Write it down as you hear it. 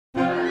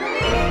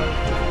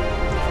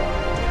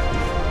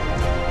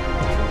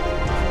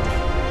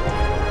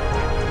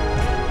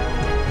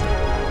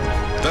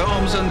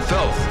Films and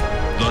Filth,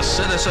 the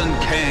Citizen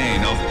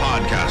Kane of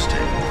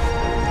podcasting.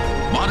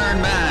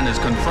 Modern man is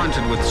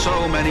confronted with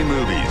so many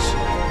movies.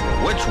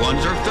 Which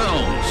ones are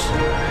films?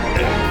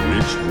 And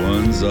which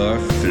ones are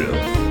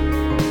filth?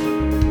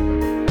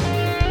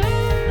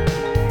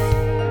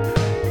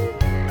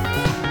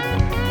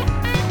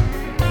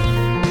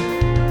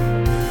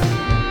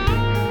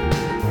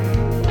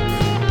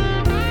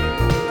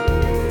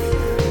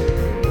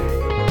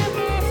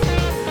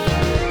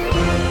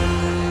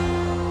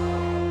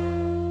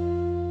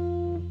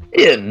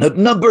 In at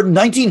number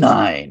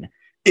 99,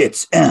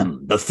 it's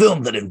M, the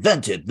film that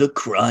invented the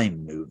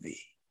crime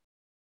movie.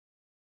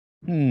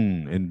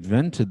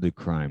 Invented the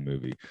crime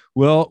movie.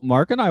 Well,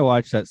 Mark and I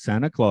watched that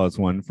Santa Claus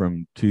one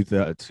from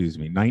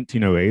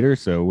 1908 or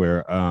so,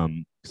 where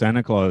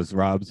Santa Claus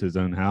robs his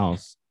own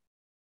house.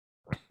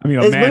 I mean,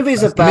 There's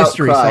movies about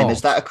mystery crime. solved.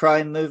 Is that a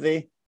crime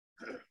movie?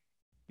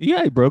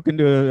 Yeah, he broke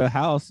into a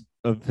house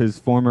of his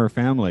former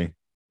family,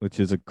 which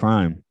is a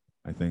crime,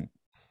 I think,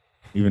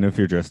 even if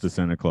you're dressed as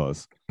Santa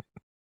Claus.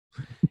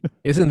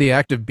 Isn't the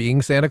act of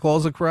being Santa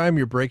Claus a crime?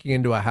 You're breaking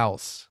into a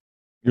house.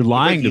 You're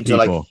lying to Breaking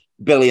into, people. like,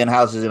 billion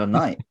houses in a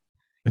night.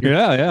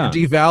 Yeah.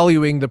 You're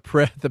devaluing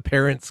the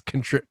parents'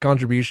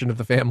 contribution of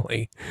the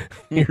family.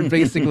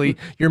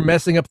 You're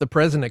messing up the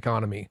present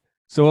economy.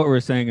 So what we're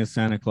saying is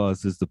Santa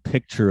Claus is the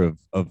picture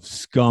of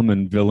scum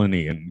and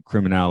villainy and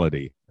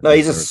criminality. No,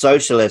 he's a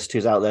socialist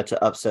who's out there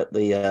to upset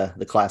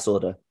the class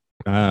order.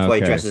 That's why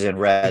he Okay. dresses in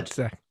red.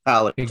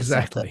 Power to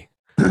Exactly.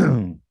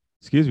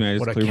 Excuse me, I just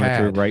What a cleared my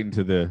throat cad.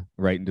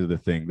 right into the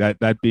thing.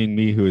 That being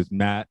me, who is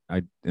Matt,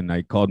 I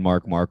called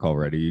Mark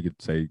already. You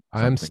could say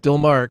I'm something. still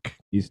Mark.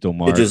 He's still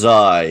Mark. It is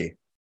I,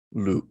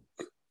 Luke.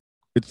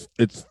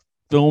 It's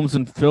Films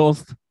and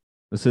Filth,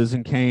 the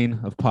Citizen Kane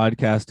of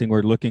podcasting.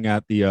 We're looking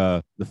at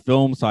the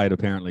film side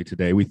apparently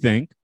today. We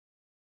think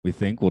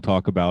we'll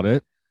talk about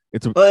it.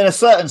 Well, in a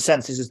certain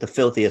sense, this is the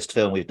filthiest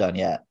film we've done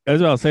yet.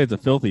 As I'll say, it's a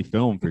filthy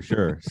film for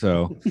sure.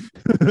 So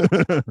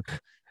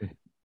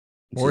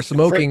More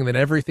smoking than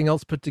everything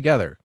else put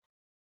together.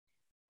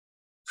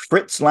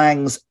 Fritz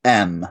Lang's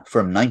M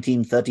from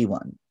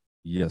 1931.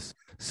 yes.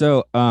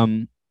 So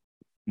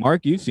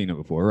Mark, you've seen it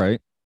before,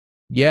 right?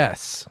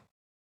 Yes.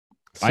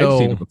 I've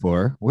seen it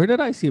before. Where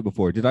did I see it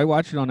before? Did I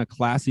watch it on a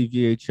classy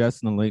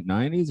VHS in the late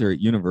 90s or at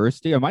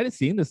university? I might have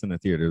seen this in the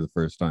theater the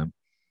first time.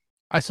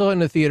 I saw it in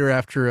the theater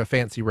after a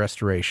fancy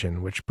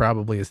restoration, which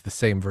probably is the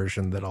same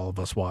version that all of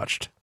us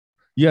watched.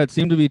 Yeah, it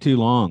seemed to be too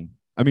long.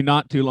 I mean,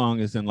 not too long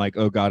as in like,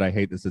 oh God, I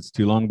hate this, it's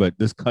too long, but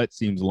this cut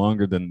seems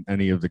longer than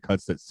any of the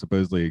cuts that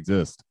supposedly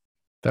exist.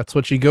 That's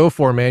what you go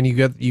for, man. You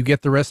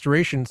get the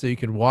restoration so you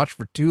can watch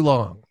for too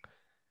long.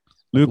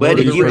 Luke, Where what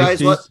did did you rate guys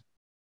these? watch?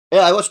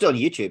 Yeah, I watched it on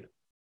YouTube.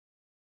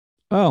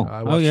 Oh,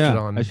 I oh watched yeah. it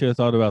on- I should have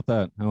thought about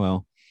that. Oh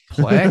well.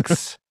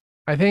 Plex,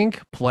 I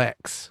think.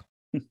 Plex.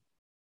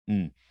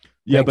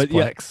 Yeah, Thanks, but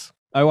yeah, Plex.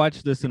 I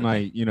watched this in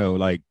my,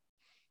 like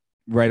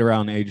right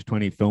around age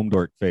 20 film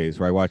dork phase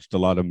where I watched a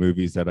lot of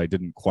movies that I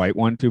didn't quite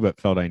want to but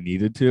felt I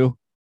needed to.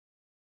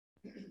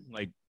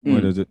 Like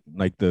what is it?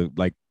 Like the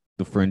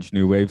French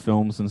New Wave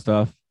films and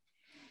stuff.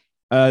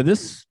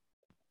 This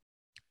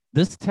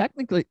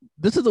technically,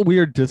 this is a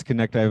weird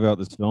disconnect I have about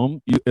this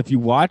film. If you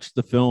watch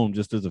the film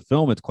just as a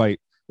film,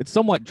 it's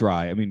somewhat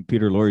dry. I mean,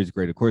 Peter Lorre's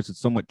great, of course, it's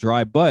somewhat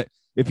dry, but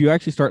if you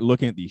actually start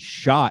looking at the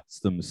shots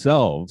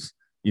themselves,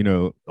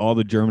 all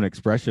the German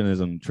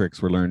expressionism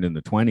tricks were learned in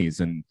the 20s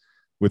and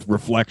with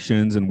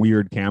reflections and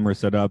weird camera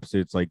setups,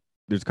 it's like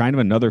there's kind of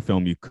another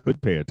film you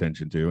could pay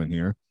attention to in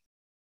here.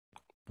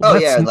 Oh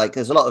That's- yeah, like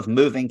there's a lot of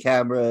moving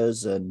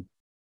cameras and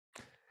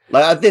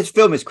like this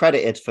film is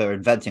credited for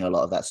inventing a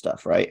lot of that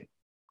stuff, right?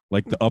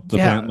 Like the up the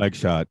Yeah. pant leg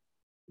shot.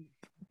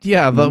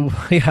 Yeah, the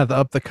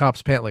up the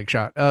cop's pant leg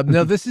shot.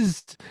 No, this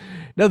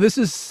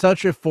is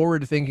such a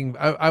forward thinking.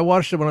 I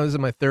watched it when I was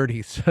in my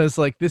 30s. So it's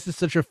like this is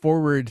such a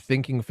forward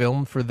thinking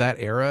film for that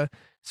era,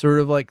 sort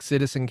of like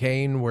Citizen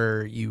Kane,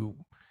 where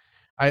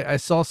I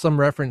saw some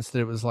reference that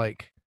it was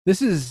like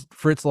this is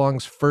Fritz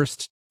Lang's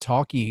first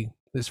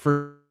his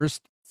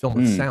first film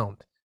with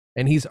sound,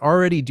 and he's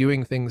already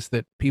doing things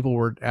that people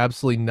were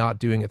absolutely not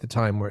doing at the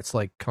time, where it's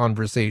like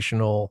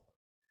conversational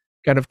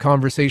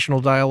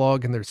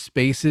dialogue, and there's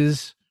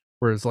spaces.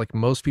 Whereas like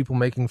most people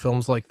making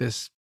films like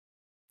this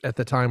at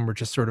the time were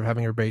just sort of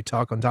having everybody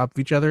talk on top of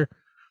each other.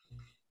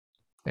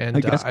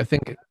 And I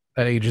think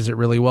that ages it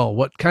really well.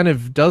 What kind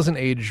of doesn't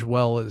age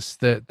well is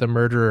that the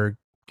murderer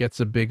gets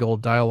a big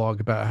old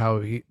dialogue about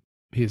how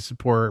he's a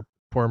poor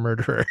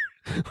murderer.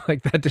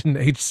 Like that didn't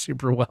age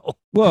super well.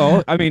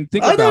 Well, I mean,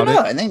 think I don't about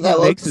know. it. I think that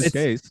makes looks his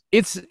case.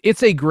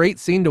 It's a great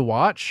scene to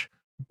watch,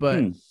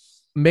 but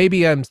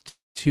maybe I'm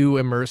too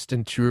immersed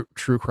in true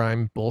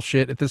crime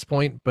bullshit at this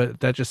point, but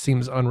that just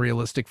seems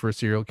unrealistic for a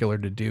serial killer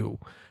to do.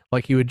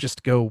 Like he would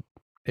just go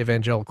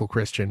evangelical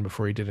Christian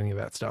before he did any of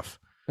that stuff.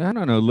 I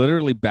don't know,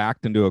 literally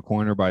backed into a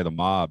corner by the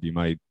mob, you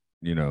might,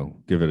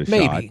 give it a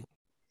shot.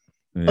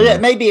 Maybe. Yeah,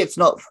 maybe it's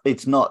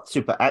not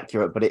super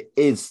accurate, but it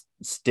is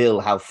still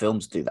how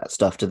films do that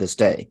stuff to this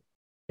day.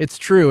 It's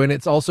true, and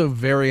it's also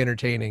very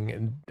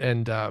entertaining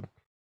and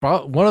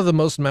one of the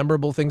most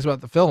memorable things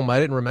about the film. I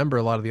didn't remember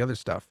a lot of the other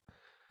stuff.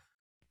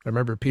 I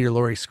remember Peter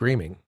Lorre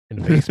screaming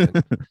in the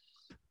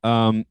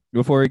basement.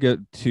 Before we get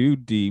too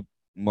deep,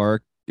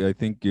 Mark, I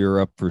think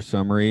you're up for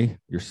summary.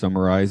 You're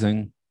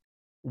summarizing.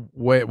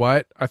 Wait,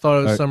 what? I thought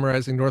I was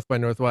summarizing North by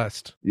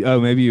Northwest. Oh,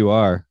 maybe you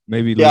are.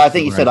 Maybe. Yeah, I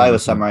think you said I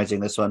was summarizing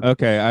this one.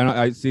 Okay,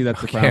 I see that's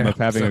the problem of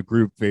having a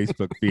group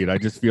Facebook feed. I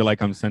just feel like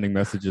I'm sending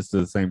messages to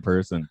the same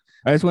person.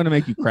 I just want to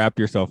make you crap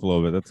yourself a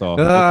little bit. That's all.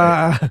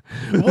 Why?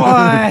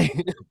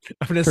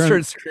 I'm gonna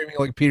start screaming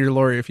like Peter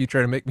Lorre if you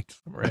try to make me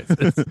summarize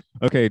this.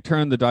 Okay,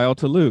 turn the dial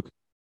to Luke.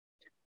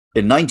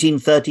 In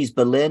 1930s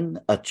Berlin,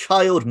 a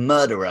child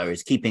murderer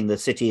is keeping the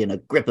city in a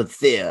grip of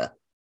fear.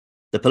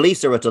 The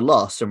police are at a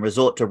loss and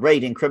resort to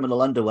raiding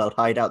criminal underworld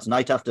hideouts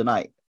night after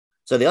night.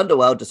 So the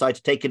underworld decide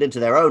to take it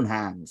into their own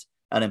hands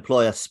and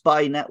employ a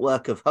spy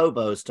network of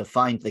hobos to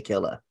find the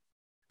killer.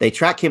 They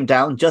track him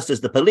down just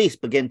as the police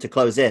begin to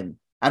close in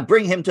and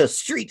bring him to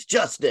street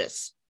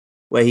justice,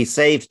 where he's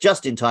saved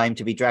just in time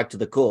to be dragged to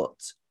the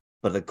courts.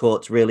 But are the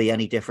courts really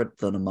any different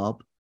than a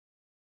mob?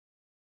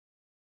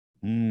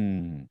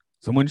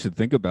 Someone should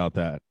think about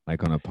that,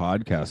 like on a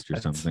podcast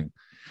or something.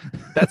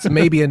 That's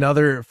maybe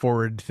another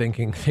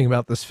forward-thinking thing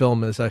about this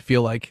film is I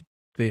feel like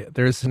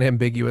there's an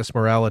ambiguous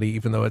morality,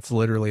 even though it's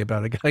literally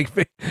about a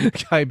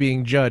guy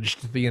being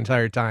judged the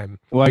entire time.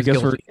 Well, I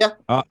guess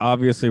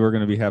obviously we're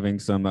going to be having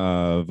some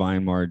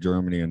Weimar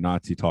Germany and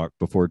Nazi talk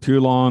before too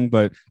long,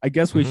 but I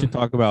guess we should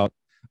talk about.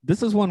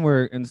 This is one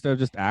where instead of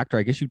just actor,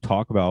 I guess you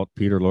talk about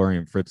Peter Lorre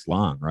and Fritz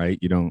Lang, right?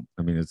 You don't.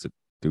 I mean,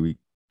 do we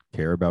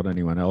care about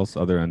anyone else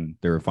other than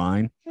they're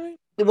fine?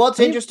 What's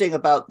interesting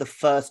about the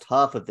first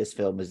half of this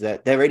film is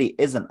that there really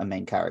isn't a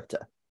main character.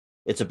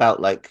 It's about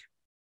like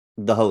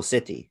the whole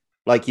city,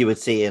 like you would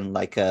see in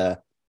like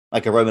a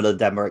Roman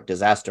Denmark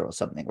disaster or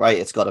something, right?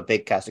 It's got a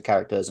big cast of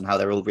characters and how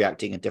they're all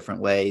reacting in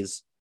different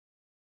ways.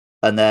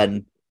 And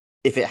then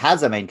if it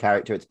has a main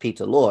character, it's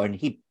Peter Lorre, and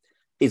he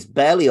is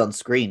barely on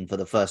screen for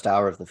the first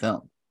hour of the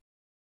film.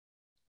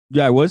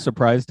 Yeah, I was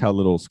surprised how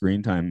little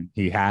screen time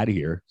he had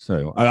here.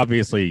 So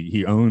obviously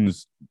he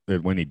owns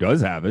it when he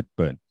does have it,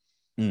 but.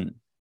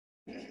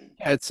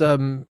 Yeah,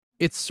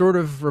 it sort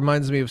of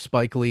reminds me of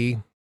Spike Lee.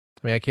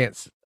 I mean,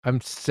 I'm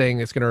saying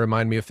it's going to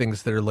remind me of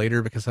things that are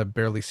later because I've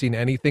barely seen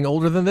anything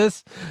older than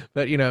this,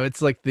 but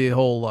it's like the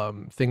whole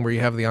thing where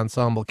you have the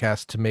ensemble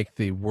cast to make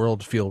the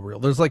world feel real.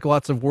 There's like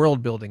lots of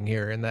world building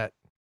here, and that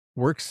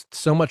works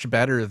so much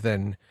better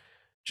than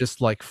just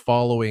like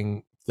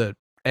following the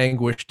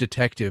anguished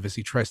detective as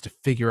he tries to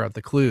figure out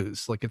the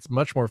clues. Like, it's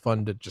much more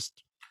fun to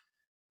just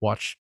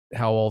watch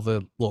how all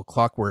the little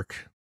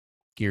clockwork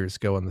gears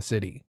go in the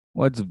city.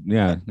 Watching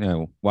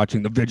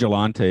the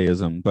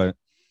vigilanteism, but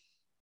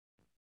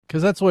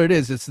because that's what it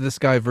is. It's this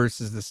guy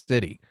versus the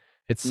city.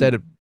 It's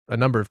said a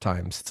number of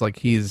times. It's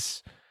like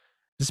is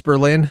this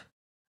Berlin?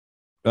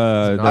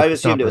 I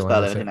assumed it was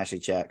Berlin. I didn't actually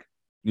check.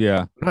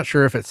 Yeah, I'm not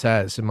sure if it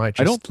says. It might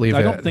just leave it.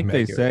 I don't think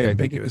they say.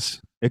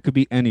 Ambiguous. It could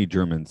be any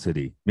German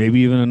city, maybe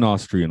even an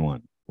Austrian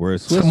one.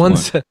 Whereas someone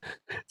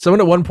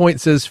at one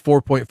point says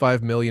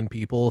 4.5 million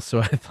people, so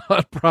I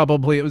thought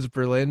probably it was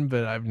Berlin,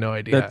 but I have no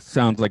idea. That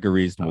sounds like a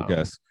reasonable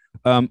guess.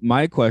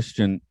 My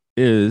question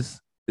is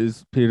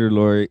Peter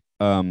Lorre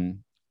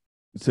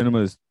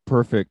cinema's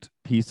perfect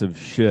piece of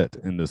shit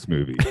in this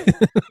movie?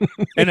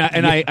 and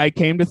I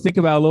came to think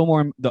about a little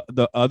more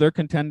the other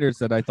contenders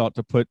that I thought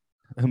to put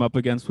him up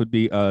against would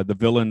be the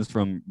villains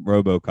from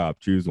RoboCop.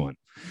 Choose one.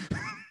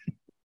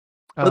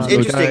 What's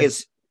interesting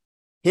is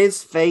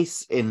his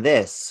face in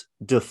this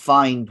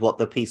defined what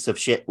the piece of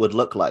shit would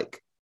look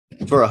like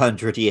for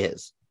 100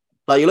 years.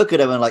 Like, you look at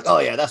him and like, oh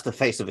yeah, that's the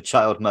face of a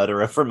child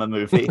murderer from a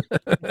movie.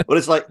 But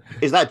it's like,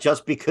 is that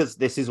just because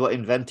this is what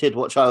invented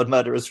what child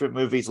murderers from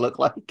movies look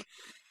like?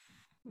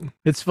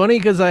 It's funny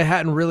because I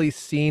hadn't really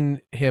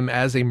seen him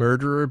as a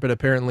murderer, but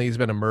apparently he's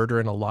been a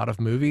murderer in a lot of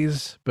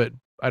movies. But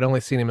I'd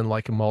only seen him in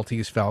like a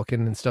Maltese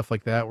Falcon and stuff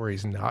like that, where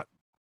he's not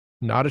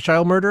a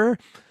child murderer.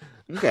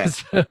 Okay.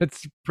 So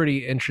it's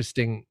pretty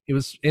interesting. It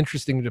was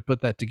interesting to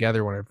put that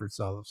together when I first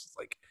saw this. It's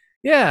like,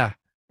 yeah,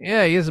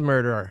 he is a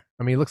murderer.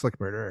 I mean, he looks like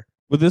a murderer.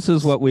 Well, this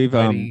is what we've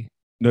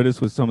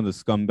noticed with some of the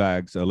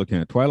scumbags looking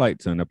at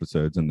Twilight Zone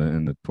episodes in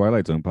the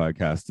Twilight Zone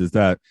podcast is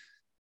that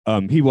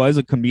he was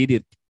a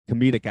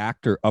comedic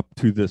actor up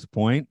to this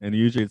point, and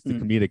usually it's the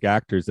comedic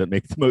actors that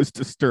make the most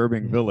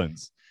disturbing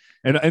villains.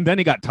 And then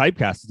he got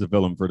typecast as a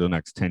villain for the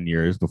next 10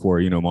 years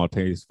before,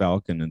 Maltese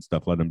Falcon and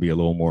stuff let him be a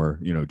little more,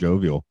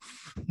 jovial.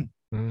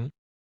 I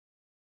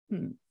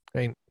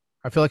mean,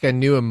 I feel like I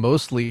knew him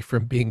mostly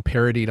from being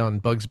parodied on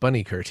Bugs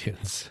Bunny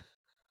cartoons.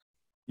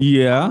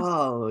 Yeah.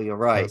 Oh, you're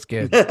right. That's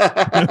good.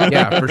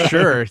 Yeah, for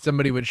sure.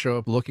 Somebody would show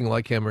up looking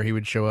like him, or he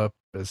would show up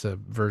as a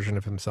version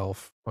of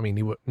himself. I mean,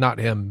 he would not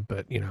him,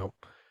 but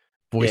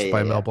voiced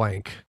by Mel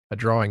Blanc, a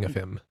drawing of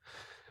him.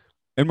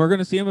 And we're going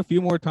to see him a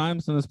few more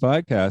times in this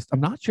podcast. I'm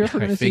not sure if we're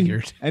going to see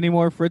any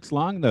more Fritz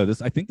Lang, though.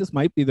 I think this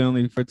might be the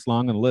only Fritz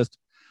Lang on the list.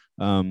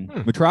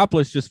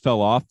 Metropolis just fell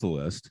off the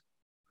list,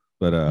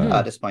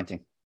 but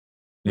disappointing.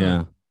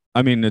 Yeah,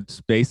 I mean,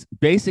 it's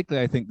basically.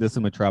 I think this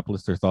and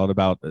Metropolis are thought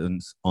about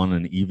on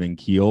an even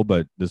keel,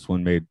 but this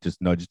one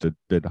just nudged a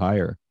bit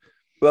higher.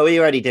 Well, we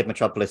already did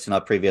Metropolis in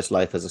our previous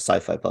life as a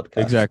sci-fi podcast.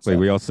 Exactly. so-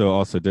 We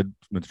also did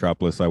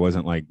Metropolis. I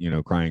wasn't like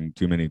crying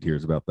too many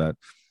tears about that.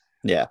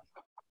 Yeah.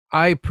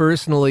 I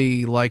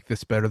personally like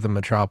this better than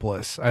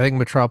Metropolis. I think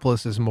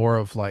Metropolis is more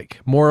of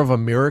a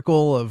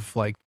miracle of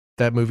like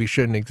that movie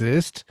shouldn't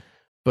exist,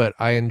 but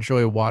I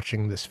enjoy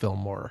watching this film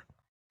more.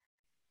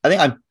 I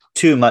think I'm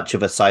too much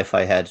of a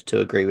sci-fi head to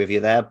agree with you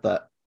there,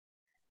 but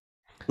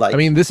like, I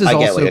mean, this is I get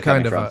where also you're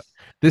kind coming of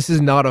from. this is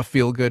not a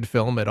feel-good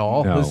film at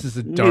all. No. This is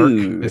a dark,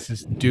 No. this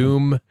is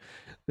doom.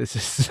 This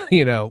is,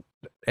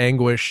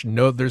 anguish.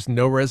 No, there's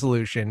no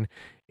resolution.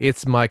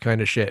 It's my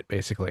kind of shit,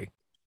 basically.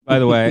 By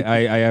the way,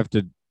 I have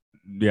to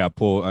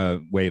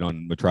pull weight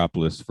on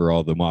Metropolis for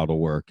all the model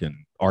work and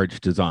arch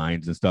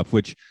designs and stuff,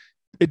 which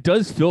it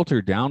does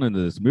filter down into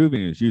this movie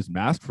and it's used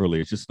masterfully.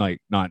 It's just like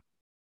not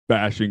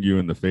bashing you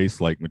in the face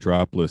like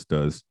Metropolis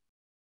does.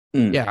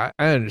 Yeah,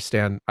 I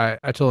understand. I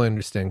totally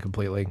understand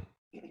completely.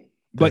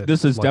 But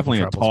this is what definitely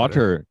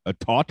Metropolis a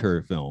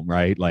taughter film,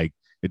 right? Like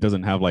it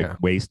doesn't have like Yeah.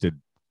 wasted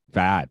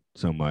fat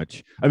so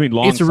much. I mean,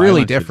 long It's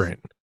really silences- different.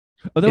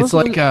 Oh, that It's was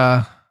like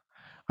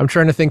I'm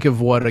trying to think of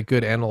what a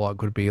good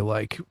analog would be.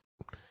 Like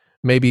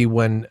maybe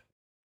when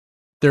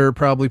there are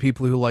probably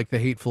people who like The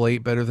Hateful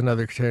Eight better than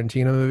other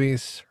Tarantino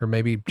movies, or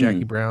maybe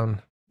Jackie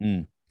Brown.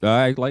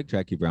 I like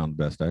Jackie Brown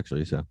best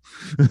actually, so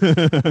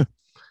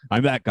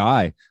I'm that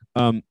guy.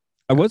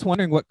 I was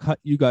wondering what cut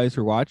you guys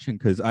are watching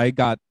because I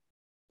got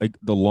like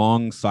the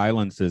long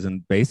silences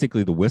and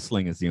basically the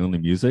whistling is the only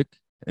music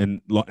and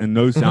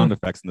no sound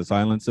effects in the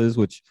silences,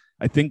 which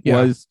I think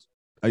Yeah.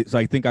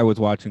 I think I was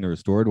watching the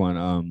restored one.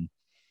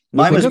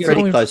 Mine was think it's pretty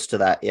only- close to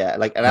that. Yeah,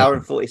 like an hour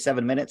and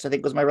 47 minutes, I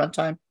think, was my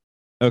runtime.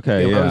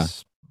 Okay, It yeah.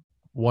 was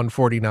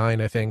 149,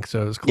 I think.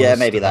 So it was close. Yeah,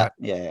 maybe to that.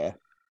 Yeah.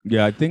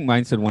 Yeah, I think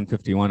mine said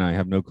 151. I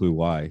have no clue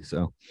why.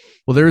 So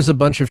Well, there's a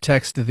bunch of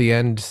text at the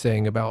end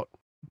saying about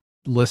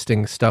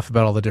listing stuff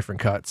about all the different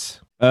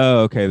cuts. oh,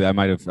 okay. That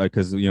might have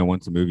because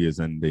once the movie is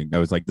ending, I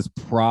was like, this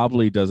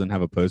probably doesn't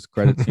have a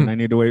post-credit scene I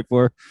need to wait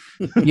for.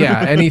 Yeah,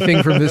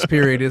 anything from this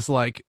period is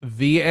like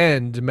the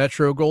end,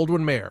 Metro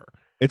Goldwyn Mayer.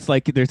 It's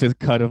like there's a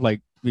cut of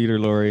like Peter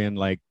Lorre in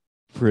like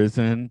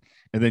prison,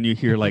 and then you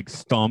hear like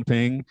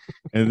stomping,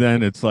 and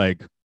then it's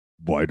like,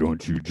 why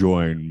don't you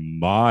join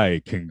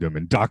my kingdom?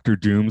 And Doctor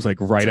Doom's like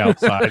right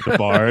outside the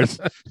bars.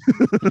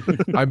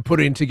 I'm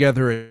putting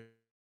together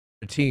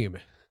a team,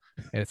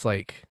 and it's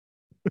like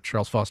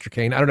Charles Foster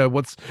Kane. I don't know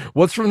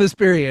what's from this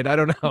period. I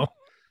don't know.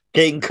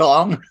 King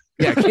Kong.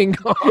 Yeah, King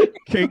Kong.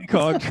 King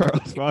Kong,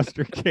 Charles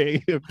Foster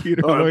Kane, and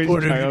Peter I'm Lorre's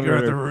putting child murder.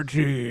 together a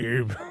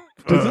team.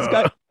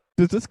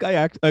 Does this guy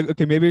act?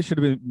 Okay, maybe it should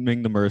have been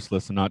Ming the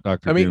Merciless and not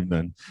Doctor I mean- Doom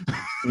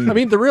then. I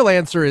mean, the real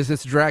answer is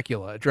it's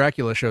Dracula.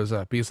 Dracula shows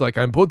up. He's like,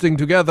 I'm putting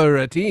together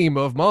a team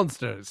of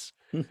monsters.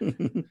 I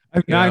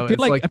know,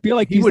 feel it's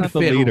like he he's would not the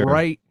fit leader.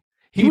 right.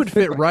 He He'd would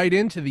fit fit right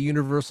into the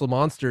Universal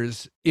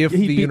Monsters if He'd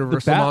the be the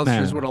Universal Monsters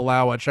Batman. would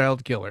allow a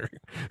child killer.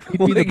 He'd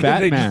be the Like, they just-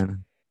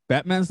 Batman.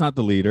 Batman's not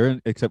the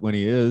leader, except when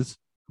he is.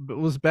 But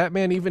was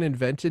Batman even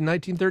invented in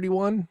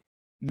 1931?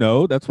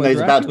 No, that's No, when he's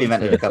about to be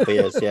Dracula's invented in a there. couple of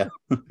years.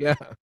 Yeah.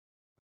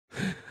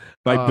 Yeah.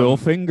 By Bill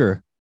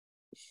Finger.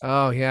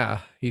 Oh yeah,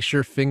 he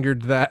sure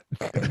fingered that.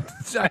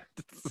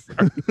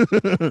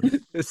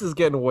 This is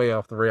getting way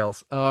off the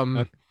rails.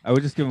 I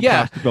would just give him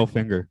Yeah. props to Bill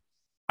Finger.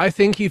 I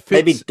think he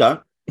Maybe fits.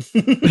 don't.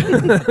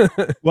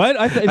 What?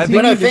 I think think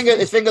No, he Finger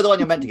is Finger the one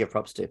you're meant to give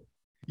props to.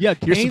 Yeah,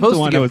 You're Kane's supposed the to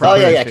one give that was props Oh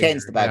Probably yeah, Finger,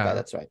 Kane's the bad yeah. guy.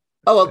 That's right.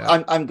 Oh well,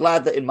 Yeah. I'm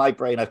glad that in my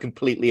brain I've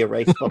completely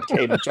erased Bob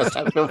Kane and just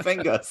had Bill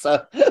Finger.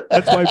 So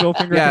That's why Bill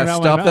Finger came Yeah,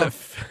 out stop my that.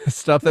 mouth.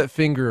 Stop that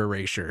finger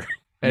erasure.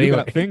 You Anyway,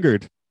 got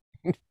fingered.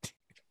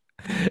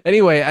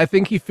 anyway, I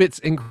think he fits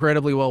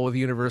incredibly well with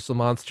Universal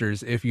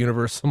Monsters. If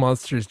Universal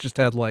Monsters just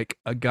had like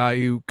a guy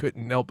who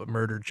couldn't help but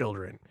murder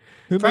children,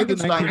 Who made the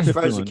Frankenstein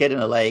throws a 1951? kid in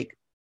a lake.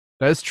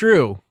 that's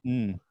true.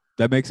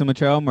 That makes him a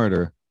child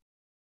murderer.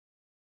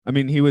 I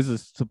mean, he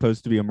was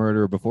supposed to be a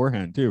murderer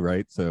beforehand too,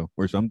 right? So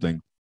or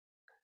something.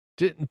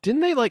 Didn't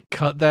they like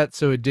cut that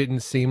so it didn't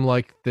seem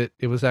like that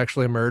it was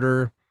actually a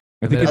murder?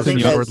 I And think then I it's in think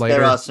the discovered there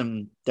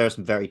later. are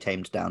some very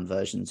tamed down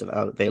versions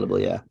available.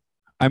 Yeah.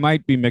 I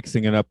might be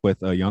mixing it up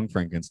with a Young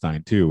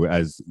Frankenstein too,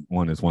 as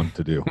one is wont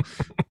to do.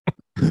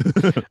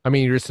 I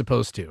mean, you're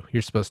supposed to.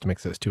 You're supposed to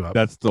mix those two up.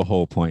 That's the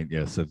whole point,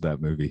 yes, of that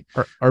movie.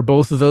 Are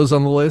both of those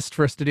on the list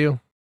for us to do?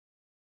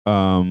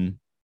 Um,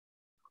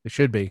 They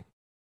should be.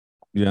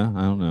 yeah,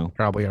 I don't know.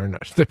 Probably are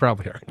not. They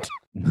probably aren't.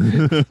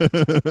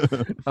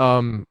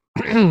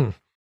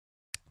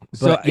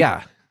 So But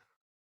yeah,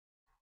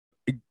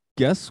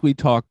 guess we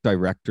talked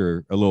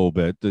director a little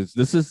bit.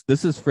 This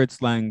is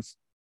Fritz Lang's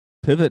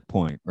pivot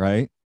point,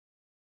 right?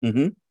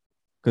 Mm-hmm.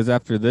 Because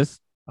after this,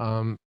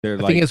 I they're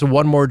think he like, has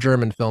one more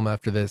German film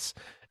after this,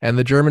 and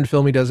the German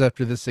film he does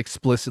after this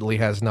explicitly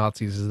has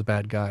Nazis as the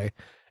bad guy,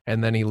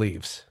 and then he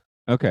leaves.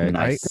 okay,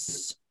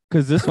 Nice.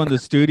 because this one the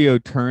studio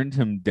turned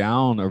him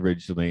down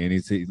originally, and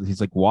he's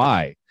like,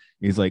 why?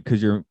 He's like,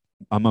 because you're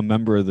I'm a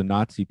member of the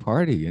Nazi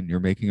party, and you're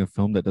making a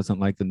film that doesn't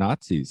like the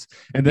Nazis.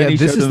 And then Yeah, he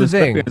this showed is them the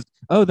script thing. as,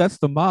 oh, that's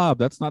the mob.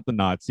 That's not the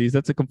Nazis.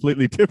 That's a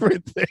completely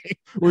different thing.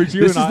 Whereas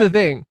you This and is I, the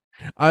thing.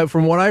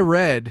 From what I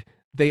read,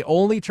 they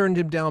only turned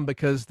him down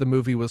because the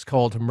movie was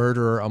called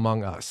Murderer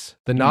Among Us.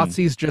 The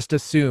Nazis just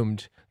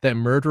assumed that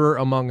Murderer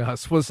Among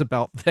Us was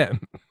about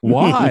them.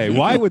 why?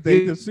 Why would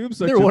they assume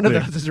such Either a one thing?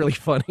 of those is really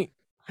funny.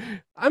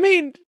 I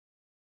mean,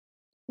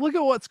 look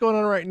at what's going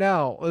on right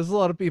now. There's a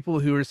lot of people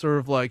who are sort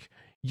of like,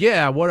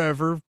 yeah,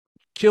 whatever,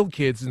 kill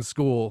kids in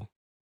school.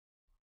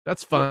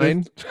 That's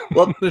fine.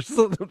 Well,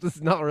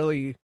 There's not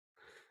really.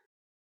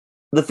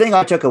 the thing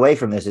I took away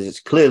from this is it's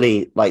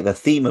clearly like the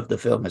theme of the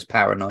film is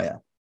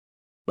paranoia.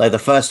 Like the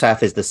first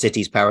half is the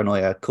city's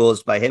paranoia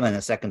caused by him, and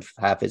the second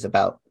half is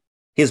about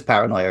his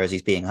paranoia as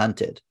he's being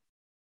hunted.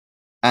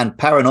 And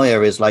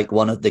paranoia is like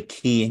one of the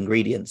key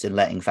ingredients in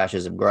letting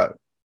fascism grow.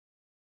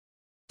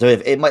 So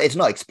if it's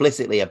not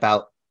explicitly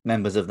about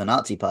members of the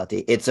Nazi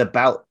party, it's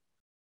about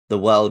the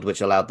world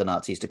which allowed the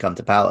Nazis to come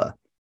to power.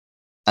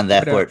 And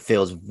therefore it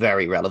feels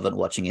very relevant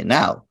watching it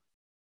now,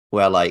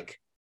 where like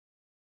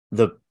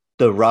the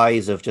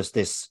rise of just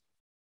this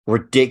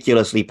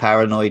ridiculously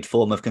paranoid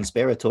form of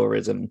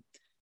conspiratorism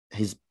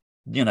is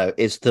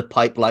the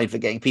pipeline for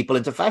getting people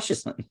into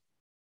fascism.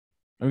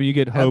 I mean, you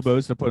get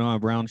hobos to put on a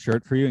brown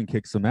shirt for you and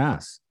kick some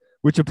ass,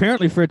 which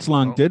apparently Fritz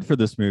Lang did for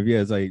this movie,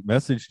 as I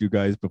messaged you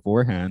guys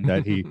beforehand,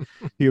 that he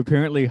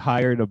apparently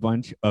hired a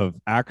bunch of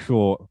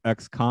actual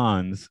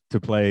ex-cons to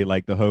play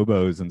like the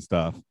hobos and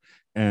stuff.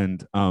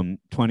 And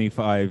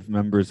 25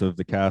 members of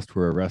the cast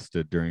were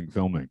arrested during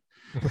filming.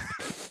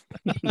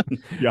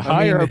 You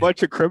hire a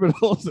bunch of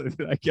criminals, and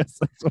I guess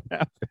that's what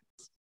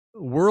happens.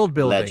 World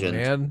building, Legend.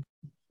 man.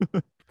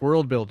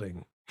 World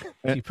building.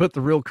 You put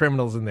the real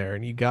criminals in there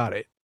and you got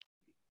it.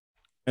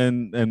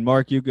 And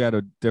Mark, you got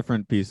a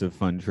different piece of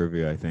fun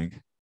trivia, I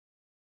think.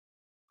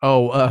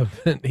 Oh,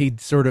 he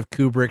sort of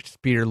Kubricked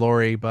Peter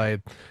Lorre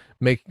by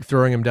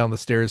throwing him down the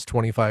stairs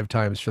 25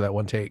 times for that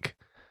one take.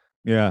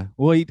 Yeah.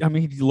 Well, he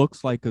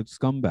looks like a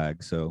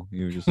scumbag. So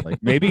you're just like,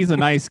 maybe he's a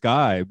nice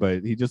guy,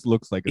 but he just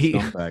looks like a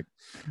scumbag.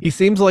 He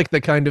seems like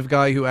the kind of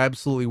guy who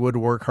absolutely would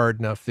work hard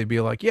enough to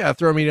be like, yeah,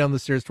 throw me down the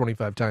stairs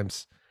 25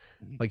 times.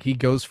 Like he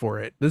goes for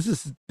it. This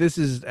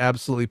is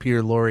absolutely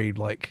Peter Lorre,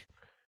 like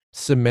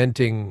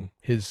cementing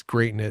his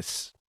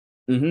greatness.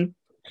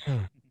 Mm-hmm.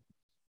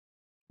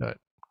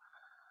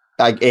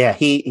 But yeah,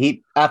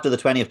 he after the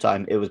 20th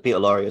time, it was Peter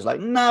Lorre was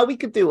like, "Nah, we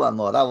could do one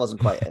more. That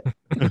wasn't quite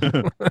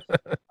it."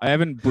 I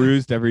haven't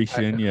bruised every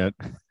shin yet.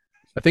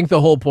 I think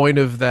the whole point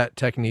of that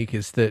technique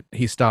is that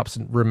he stops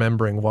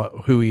remembering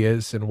who he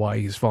is and why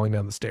he's falling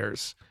down the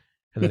stairs.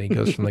 And then he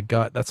goes from the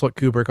gut. That's what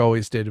Kubrick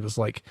always did. It was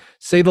like,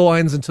 say the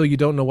lines until you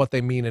don't know what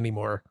they mean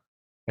anymore,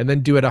 and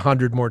then do it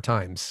 100 more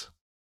times.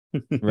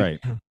 Right.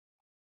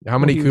 How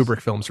many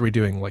Kubrick films are we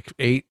doing? Like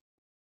 8?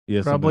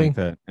 Yeah, probably. Like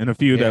that. And a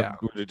few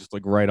that were just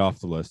like right off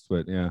the list,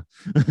 but yeah.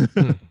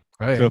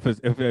 Right. So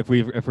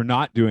if we're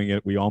not doing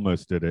it, we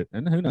almost did it.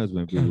 And who knows,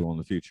 maybe we will in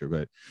the future,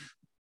 but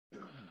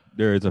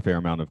there is a fair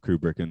amount of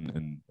Kubrick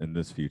in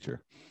this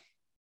future.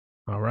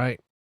 All right.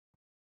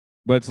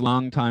 But it's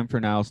long time for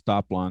now.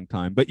 Stop long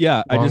time. But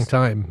yeah, long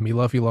time. Me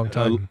love you long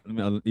time.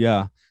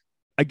 Yeah.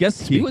 I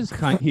guess he was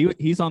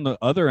he's on the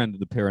other end of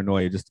the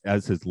paranoia just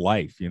as his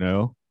life,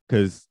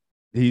 because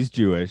he's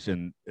Jewish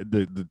and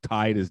the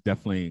tide is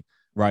definitely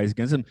rise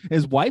against him.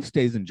 His wife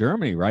stays in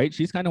Germany, right?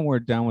 She's kind of more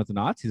down with the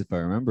Nazis, if I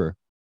remember.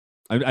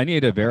 I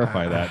need to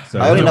verify that. So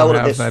I only know all of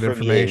have this that from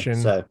information.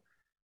 you, so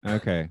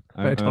okay.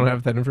 I don't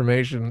have that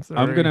information.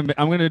 Sorry.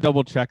 I'm gonna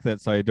double check that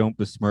so I don't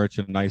besmirch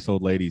a nice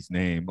old lady's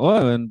name.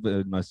 Oh, and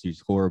unless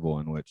she's horrible,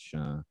 in which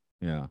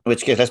yeah. In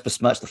which case, let's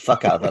besmirch the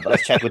fuck out of her. But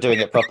let's check we're doing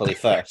it properly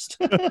first.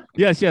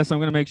 Yes. I'm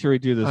gonna make sure we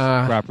do this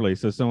properly.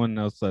 So someone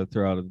else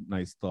throw out a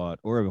nice thought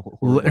or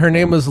her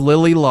name was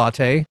Lily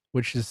Latte,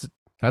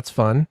 that's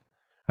fun.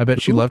 I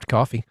bet she loved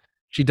coffee.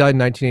 She died in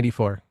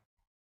 1984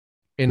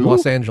 in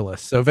Los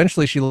Angeles. So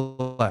eventually she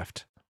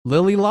left.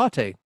 Lily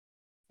Latte.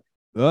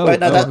 Oh, wait,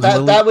 no,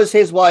 that was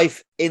his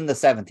wife in the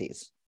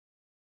 70s.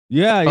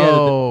 Yeah.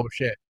 Oh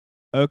shit.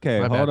 Okay,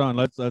 hold on.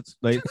 Let's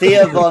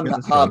Thea von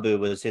Harbu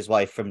was his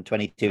wife from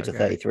 22 to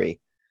 33.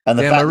 And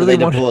the fact that they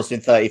divorced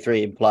in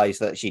 33 implies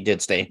that she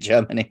did stay in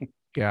Germany.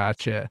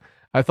 Gotcha.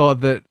 I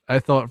thought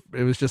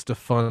it was just a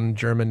fun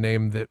German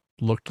name that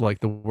looked like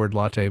the word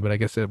latte, but I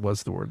guess it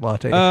was the word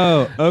latte.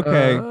 Oh,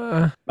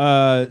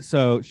 okay.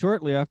 So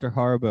shortly after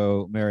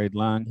Harbo married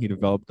Lang, he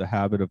developed the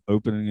habit of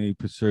openly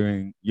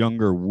pursuing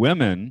younger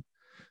women.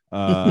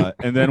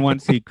 And then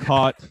once he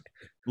caught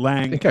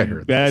Lang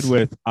in bed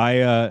with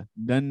Aya,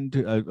 then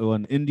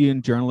an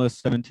Indian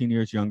journalist, 17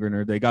 years younger than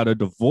her, they got a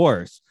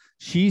divorce.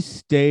 She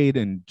stayed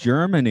in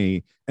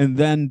Germany and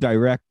then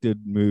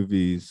directed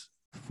movies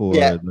for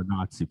the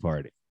Nazi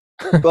Party.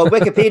 Well,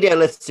 Wikipedia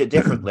lists it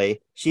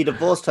differently. She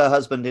divorced her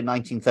husband in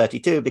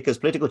 1932 because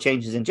political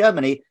changes in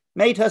Germany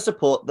made her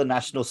support the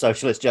National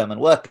Socialist German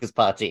Workers'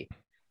 Party.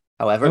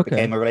 However, it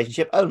became a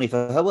relationship only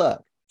for her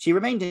work. She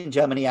remained in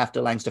Germany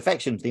after Lang's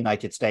defection to the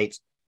United States,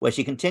 where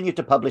she continued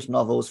to publish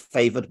novels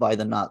favored by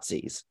the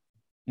Nazis.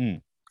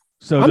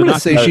 So I'm the going to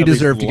Nazis say she at least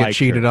deserved to get liked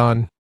cheated her.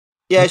 on.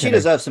 Yeah, she Okay.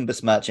 deserves some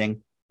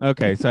besmirching.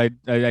 Okay, so I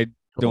don't.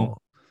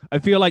 Cool. I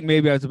feel like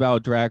maybe I was about to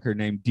drag her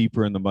name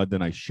deeper in the mud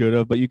than I should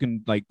have, but you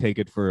can like take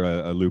it for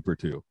a loop or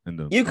two. In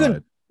the You can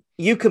mud.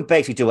 you can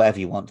basically do whatever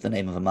you want to the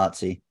name of a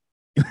Nazi.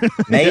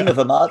 Name of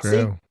a Nazi?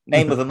 True.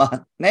 Name of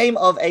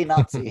a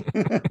Nazi.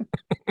 But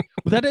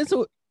that is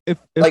if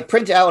Like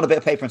print it out on a bit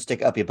of paper and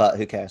stick it up your butt.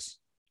 Who cares?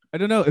 I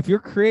don't know if you're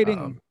creating.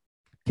 Um,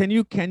 Can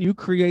you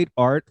create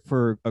art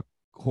for a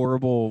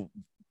horrible,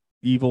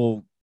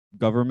 evil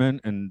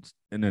government and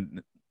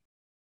then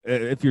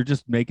if you're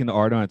just making the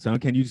art on its own,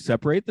 can you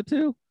separate the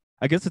two?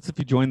 I guess it's if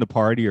you join the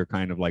party or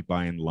kind of like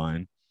buying the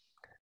line.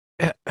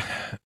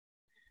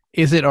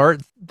 Is it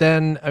art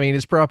then? I mean,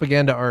 is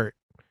propaganda art?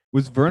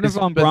 Was Werner Is-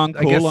 von but Braun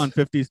I guess- cool on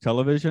 50s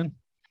television?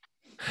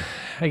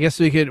 I guess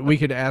we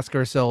could ask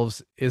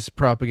ourselves: is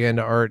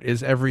propaganda art?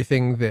 Is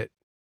everything that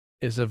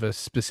is of a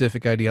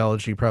specific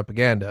ideology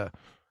propaganda?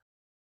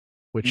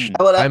 Which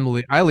Well,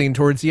 I lean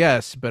towards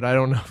yes, but I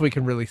don't know if we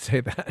can really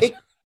say that.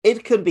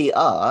 It can be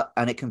art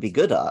and it can be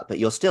good art, but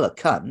you're still a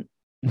cunt.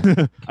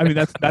 I mean,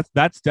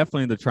 that's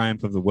definitely the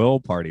triumph of the will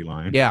party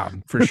line. Yeah,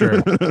 for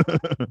sure.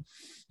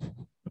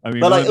 I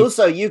mean, But one like of the-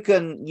 also you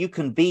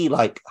can be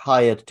like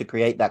hired to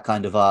create that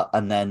kind of art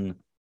and then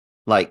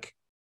like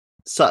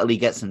subtly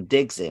get some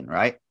digs in,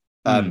 right?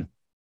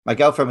 My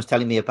girlfriend was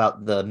telling me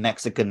about the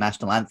Mexican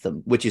national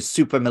anthem, which is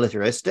super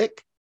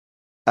militaristic,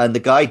 and the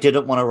guy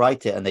didn't want to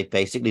write it, and they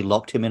basically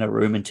locked him in a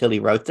room until he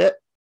wrote it.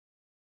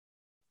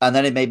 And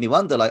then it made me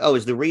wonder, like, oh,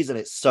 is the reason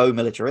it's so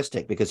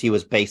militaristic because he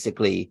was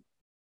basically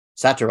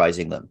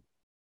satirizing them?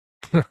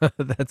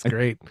 That's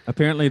great.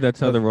 apparently that's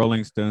how the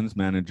Rolling Stones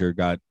manager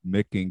got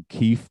Mick and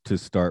Keith to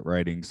start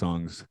writing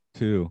songs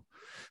too.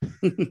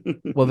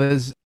 Well,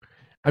 there's,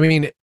 I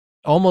mean,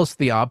 almost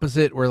the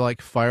opposite. Where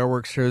like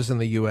fireworks shows in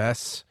the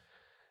U.S.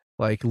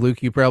 Like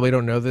Luke, you probably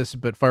don't know this,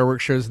 but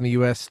fireworks shows in the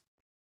U.S.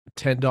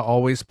 tend to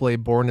always play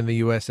 "Born in the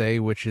USA,"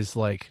 which is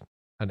like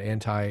an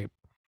anti.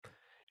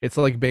 It's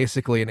like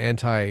basically an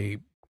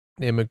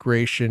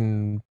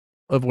anti-immigration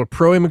of what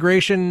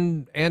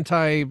pro-immigration,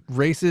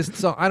 anti-racist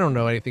song. I don't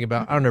know anything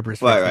about. I don't know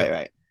perspective.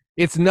 right.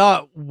 It's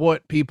not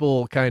what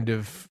people kind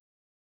of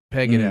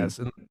peg it Mm. as,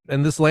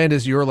 and "This Land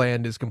Is Your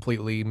Land" is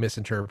completely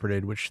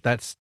misinterpreted. Which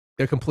that's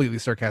a completely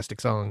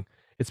sarcastic song.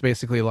 It's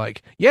basically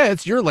like, yeah,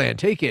 it's your land,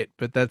 take it,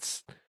 but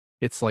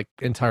it's like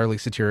entirely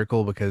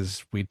satirical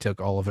because we took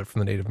all of it from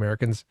the Native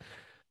Americans.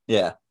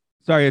 Yeah.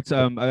 Sorry, it's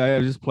I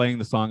was just playing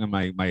the song on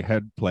my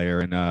head player,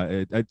 and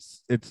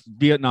it's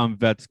Vietnam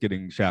vets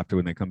getting shafted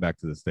when they come back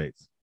to the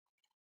States.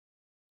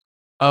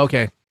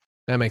 Okay,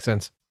 that makes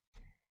sense.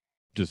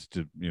 Just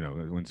to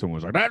when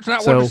someone's like, "That's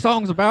not So- what the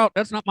song's about.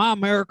 That's not my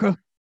America.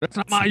 That's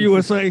not my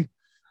USA."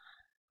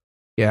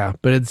 Yeah,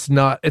 but it's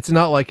not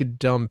like a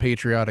dumb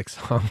patriotic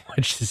song,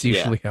 which is Yeah.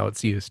 usually how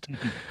it's used.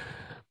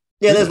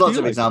 Yeah, there's I lots feel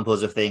of like-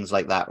 examples of things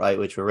like that, right,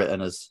 which were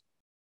written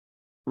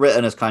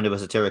as kind of a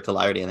satirical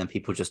irony, and then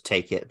people just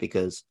take it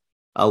because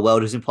our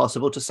world is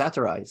impossible to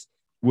satirize.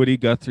 Woody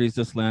Guthrie's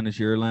 "This Land Is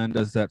Your Land"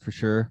 does that for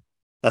sure.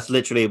 That's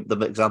literally the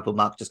example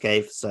Mark just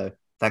gave. So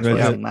thanks for Yeah.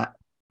 listening, Matt.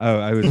 Oh,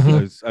 I was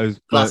Mhm.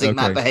 Classic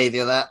Matt okay.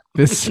 behavior. That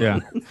This Yeah,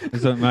 I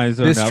zoned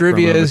this out for a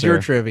trivia moment is your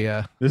there.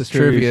 trivia. This This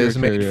trivia trivia is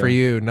your made trivia. for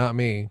you, not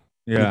me.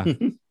 Yeah,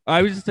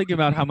 I was just thinking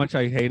about how much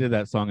I hated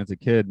that song as a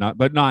kid, not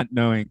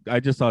knowing. I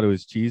just thought it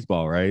was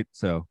cheeseball, right?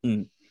 So,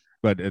 Mm.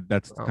 but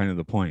that's Oh. kind of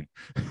the point.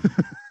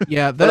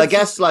 Yeah, but I that's,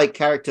 guess like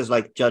characters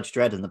like Judge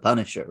Dredd and the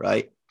Punisher,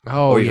 right,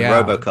 oh or even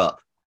yeah, RoboCop,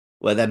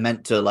 where they're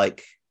meant to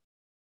like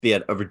be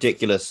a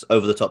ridiculous,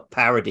 over-the-top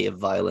parody of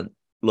violent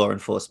law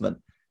enforcement,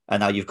 and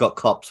now you've got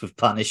cops with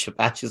Punisher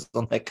patches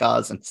on their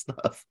cars and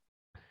stuff.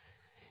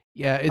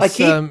 yeah. I It's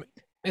keep-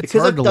 it's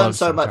Because hard I've to done love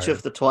so much sometimes.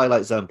 of the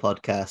Twilight Zone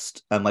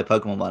podcast and my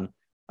Pokemon one,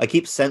 I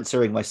keep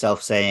censoring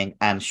myself saying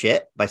 "and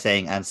shit" by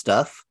saying "and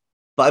stuff."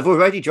 But I've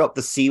already dropped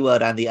the C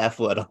word and the F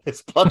word on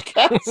this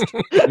podcast.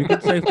 You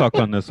can say fuck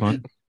on this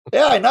one.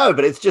 Yeah, I know,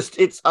 but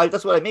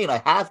that's what I mean.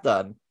 I have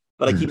done,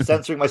 but I keep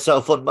censoring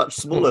myself on much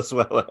smaller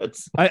swear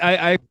words.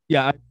 I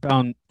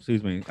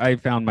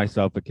found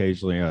myself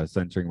occasionally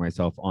censoring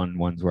myself on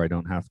ones where I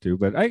don't have to,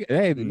 but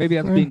maybe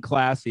I'm being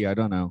classy. I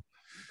don't know.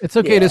 It's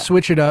okay Yeah. to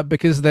switch it up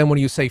because then when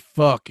you say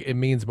 "fuck," it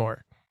means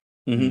more.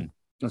 Mm-hmm.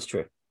 That's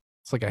true.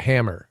 It's like a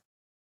hammer.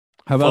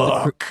 How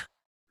about Fuck.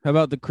 how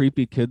about the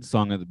creepy kids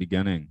song at the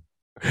beginning?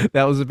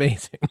 That was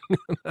amazing.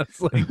 That's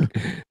like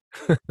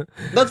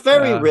That's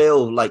very Yeah.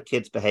 real, like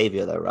kids'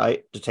 behavior, though,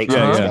 right? To take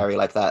something Yeah. scary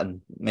like that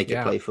and make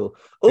Yeah. it playful.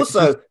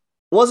 Also,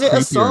 was it a Creepier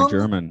in song?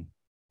 German.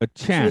 A It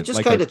chant. was just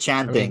like kind a- of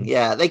chanting. mean-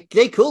 Yeah, they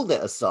called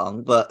it a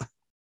song, but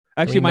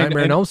Actually,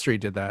 Nightmare on Elm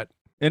Street did that.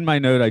 in my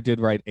note, I did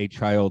write a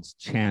child's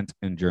chant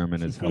in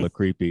German is hella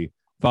creepy,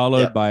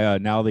 followed Yeah. by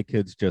now the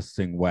kids just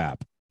sing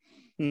WAP,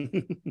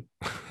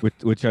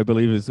 which I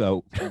believe is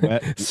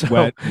wet,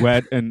 So-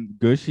 wet and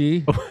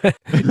gushy.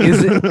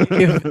 Is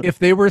it if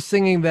they were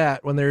singing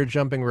that when they were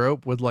jumping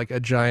rope, would like a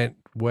giant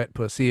wet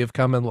pussy have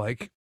come and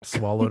like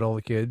swallowed all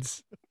the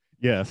kids?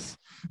 Yes.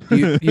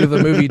 You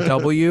the movie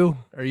W?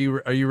 Are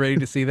you ready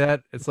to see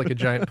that? It's like a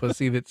giant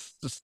pussy that's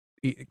just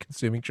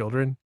consuming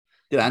children.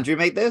 Did Andrew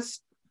make this?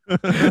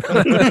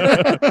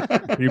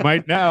 He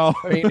might now.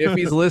 I mean, if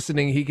he's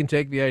listening, he can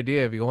take the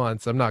idea if he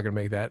wants. I'm not gonna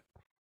make that.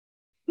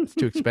 It's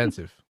too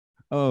expensive.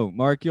 Oh,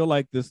 Mark, you'll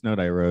like this note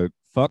I wrote.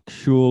 Fuck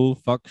shul,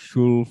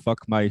 fuck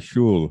my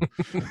shul.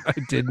 I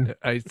didn't.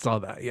 I saw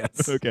that.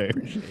 Yes. Okay.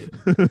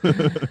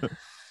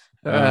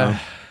 Uh,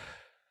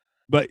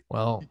 But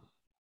well,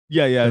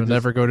 yeah, I'll just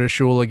never go to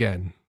shul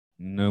again.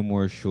 no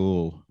more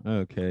shul.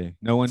 Okay.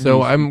 No one. So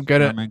who I'm speaks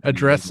gonna German can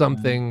address read that.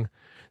 something.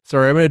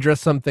 Sorry, I'm gonna address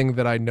something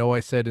that I know I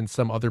said in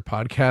some other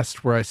podcast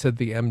where I said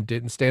the M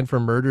didn't stand for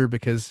murder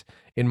because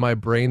in my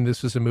brain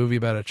this was a movie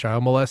about a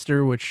child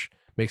molester, which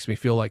makes me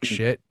feel like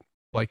shit,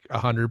 like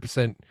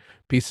 100%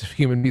 piece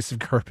of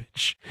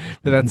garbage.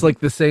 But that's like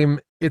the same.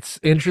 It's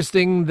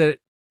interesting that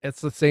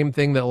it's the same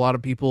thing that a lot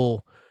of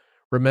people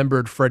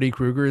remembered Freddy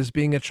Krueger as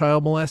being a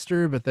child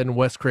molester, but then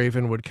Wes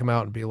Craven would come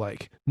out and be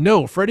like,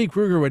 "No, Freddy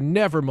Krueger would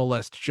never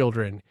molest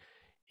children.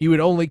 He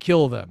would only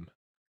kill them."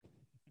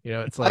 You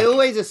know, it's like I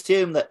always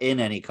assume that in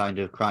any kind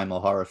of crime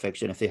or horror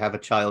fiction, if they have a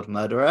child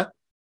murderer,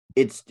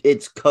 it's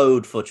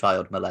code for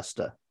child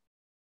molester.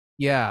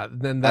 yeah,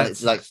 then And that's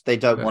it's like they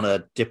don't want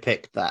to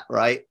depict that,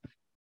 right?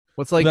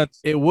 what's like That's-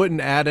 it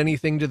wouldn't add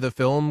anything to the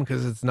film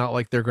because it's not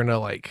like they're gonna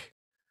like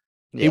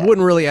Yeah. it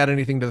wouldn't really add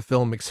anything to the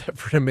film except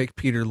for to make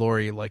Peter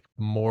Lorre like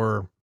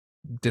more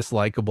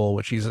dislikable,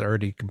 which he's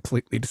already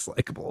completely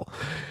dislikable.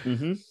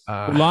 hmm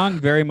Long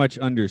very much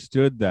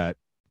understood that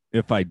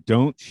if I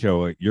don't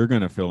show it, you're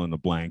going to fill in the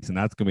blanks, and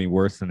that's going to be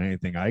worse than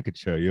anything I could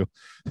show you.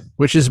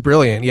 which is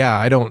brilliant. Yeah,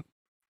 I don't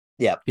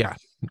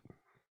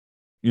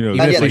You know,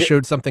 even And if yeah, they the-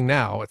 showed something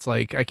now, it's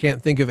like I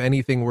can't think of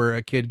anything where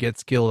a kid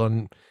gets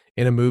killed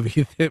in a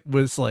movie that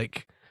was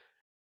like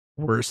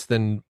worse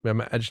than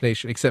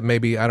Imagination, except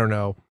maybe I don't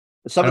know.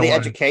 Some I of don't the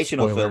want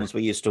educational spoiler. films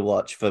we used to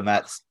watch for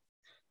Matt's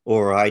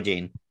oral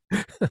hygiene,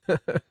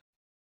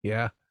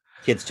 Yeah.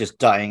 kids just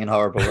dying in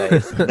horrible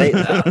ways.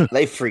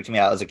 They freaked me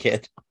out as a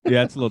kid.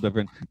 yeah, it's a little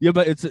different. Yeah,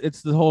 but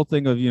it's the whole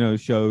thing of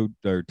show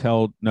or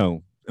tell,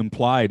 no,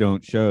 imply,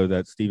 don't show,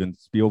 that Steven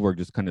Spielberg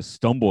just kind of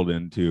stumbled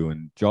into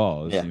in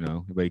Jaws. Yeah.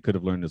 But he could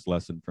have learned his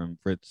lesson from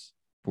Fritz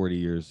 40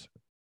 years.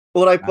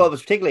 What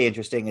was particularly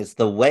interesting is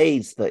the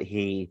ways that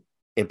he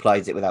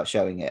implies it without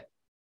showing it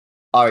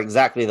are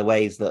exactly the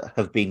ways that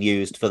have been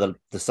used for the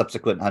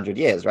subsequent 100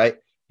 years, right?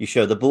 You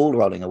show the ball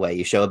rolling away,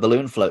 you show a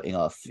balloon floating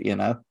off,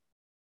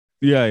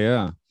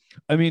 Yeah.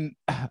 I mean,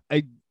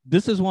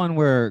 this is one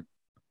where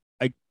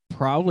I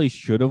probably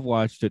should have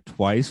watched it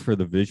twice for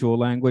the visual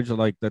language.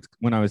 Like, that's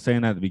when I was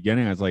saying that at the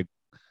beginning, I was like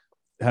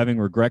having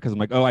regret because I'm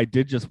like, oh, I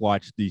did just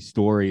watch the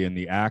story and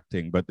the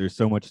acting, but there's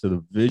so much to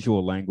the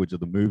visual language of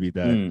the movie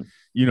that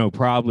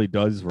probably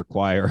does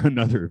require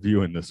another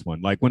view in this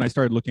one. Like when I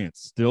started looking at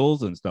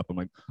stills and stuff, I'm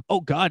like, oh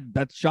God,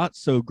 that shot's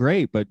so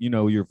great. But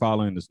you're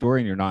following the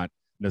story and you're not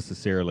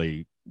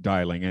necessarily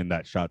dialing in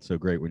that shot so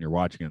great when you're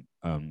watching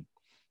it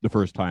the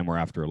first time or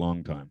after a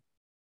long time.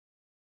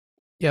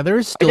 Yeah, there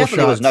is I still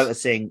definitely was shots.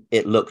 noticing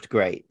it looked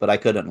great, but I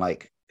couldn't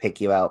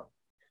pick you out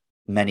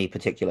many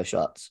particular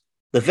shots.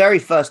 The very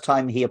first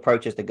time he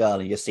approaches the girl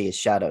and you see his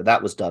shadow,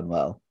 that was done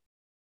well.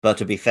 But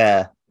to be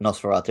fair,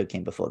 Nosferatu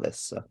came before this.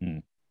 So.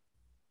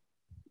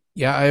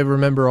 Yeah, I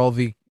remember all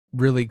the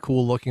really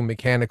cool looking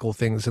mechanical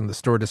things in the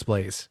store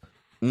displays.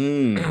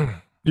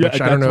 Mm.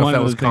 Which I don't that's know one if that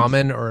of was the things-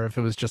 common or if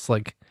it was just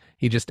like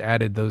he just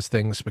added those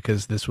things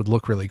because this would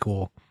look really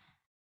cool.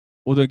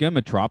 Well, again,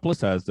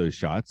 Metropolis has those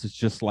shots. It's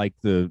just like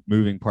the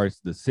moving parts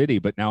of the city,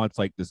 but now it's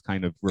like this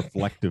kind of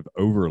reflective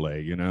overlay,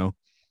 As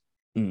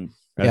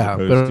Yeah,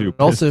 opposed but to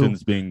also-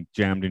 pistons being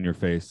jammed in your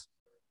face.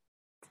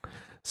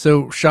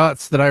 So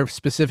shots that I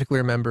specifically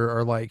remember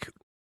are like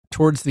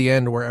towards the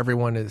end where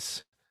everyone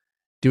is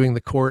doing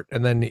the court,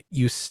 and then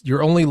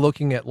you're only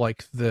looking at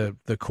like the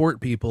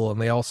court people,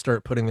 and they all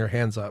start putting their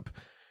hands up,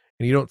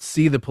 and you don't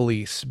see the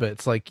police, but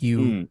it's like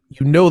you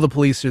know the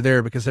police are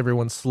there because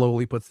everyone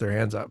slowly puts their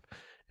hands up,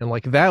 and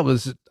like I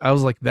was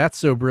like, that's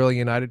so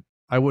brilliant.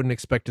 I wouldn't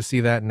expect to see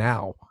that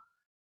now.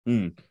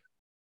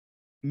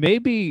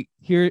 Maybe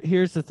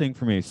here's the thing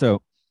for me.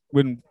 So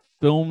when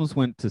films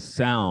went to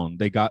sound,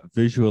 they got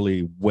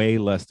visually way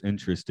less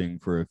interesting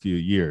for a few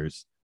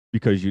years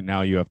because you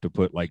have to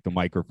put like the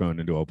microphone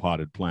into a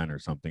potted plant or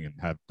something and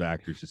have the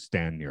actors just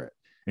stand near it,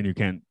 and you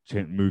can't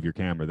move your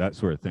camera, that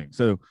sort of thing.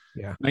 So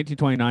Yeah.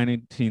 1929,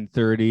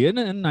 1930, and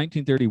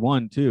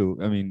 1931 too.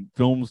 I mean,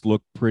 films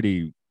look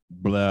pretty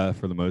blah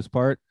for the most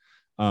part.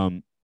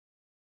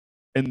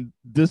 And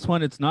this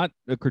one, it's not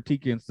a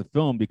critique against the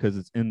film because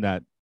it's in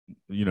that,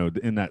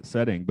 in that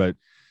setting. But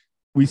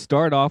we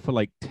start off with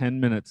like 10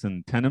 minutes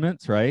in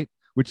tenements, right?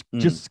 Which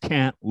just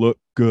can't look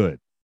good.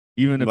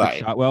 Even if it's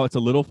shot well, it's a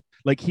little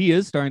like he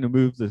is starting to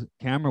move the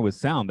camera with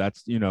sound.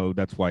 That's,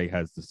 that's why he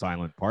has the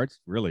silent parts,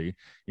 really,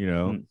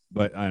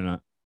 but and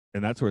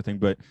that sort of thing.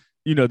 But,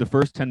 the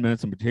first 10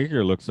 minutes in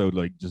particular look so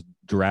like just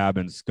drab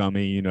and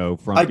scummy,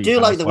 from I do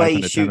like the way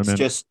he shoots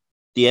just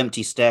the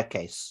empty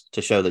staircase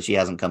to show that she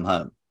hasn't come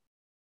home.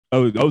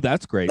 Oh,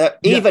 that's great.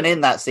 Even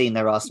in that scene,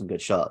 there are some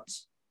good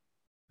shots.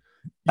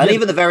 And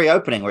even the very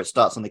opening where it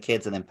starts on the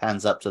kids and then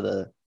pans up to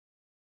the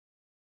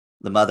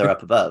mother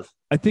up above.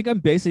 I think I'm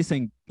basically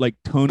saying, like,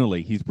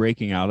 tonally, he's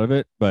breaking out of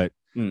it, but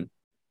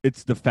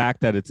it's the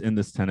fact that it's in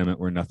this tenement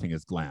where nothing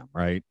is glam,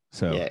 right?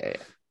 So, yeah.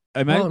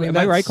 Am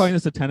I right calling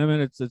this a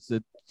tenement?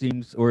 It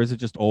seems, or is it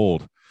just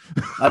old?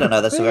 I don't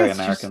know. That's a very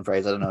American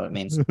phrase. I don't know what it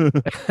means.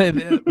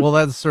 Well,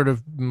 that's sort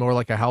of more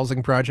like a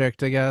housing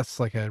project, I guess,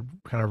 like a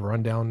kind of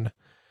rundown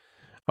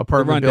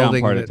apartment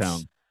building part of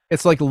town.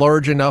 It's like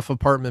large enough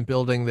apartment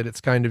building that it's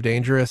kind of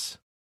dangerous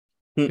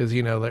because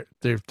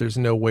there's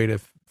no way to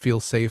feel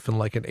safe in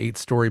like an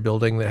 8-story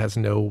building that has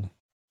no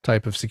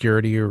type of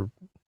security or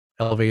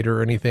elevator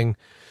or anything.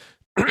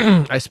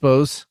 I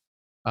suppose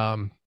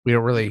we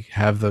don't really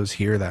have those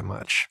here that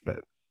much,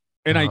 but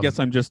I guess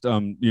I'm just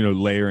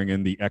layering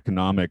in the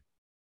economic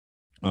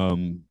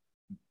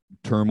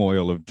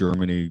turmoil of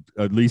Germany,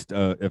 at least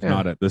if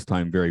not at this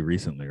time, very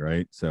recently,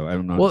 right? So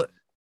I'm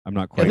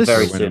not quite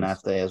very soon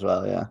after as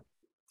well. Yeah,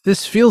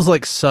 this feels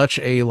like such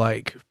a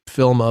like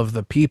film of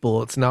the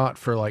people. It's not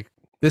for like,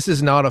 this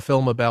is not a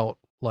film about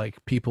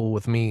like people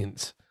with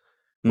means,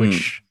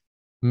 which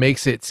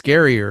makes it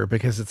scarier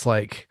because it's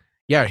like,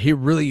 yeah,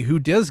 who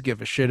does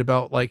give a shit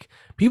about, like,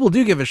 people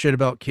do give a shit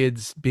about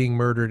kids being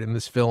murdered in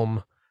this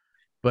film.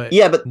 But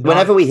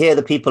whenever we hear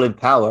the people in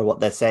power, what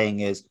they're saying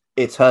is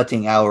it's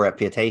hurting our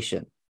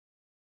reputation.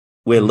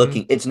 We're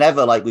looking, it's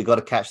never like we've got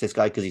to catch this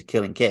guy because he's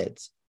killing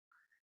kids.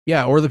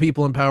 Yeah, or the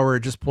people in power are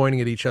just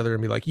pointing at each other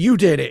and be like, you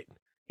did it.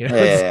 You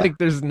know, like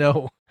there isn't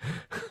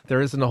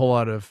a whole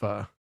lot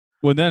of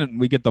well, then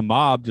we get the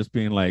mob just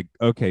being like,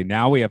 okay,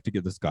 now we have to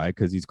get this guy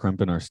because he's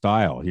crimping our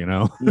style, you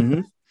know?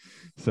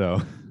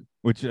 So,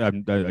 which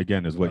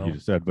again is what you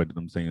just said, but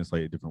I'm saying in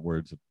slightly different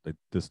words at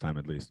this time,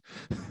 at least.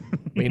 I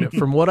mean,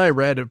 from what I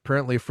read,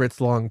 apparently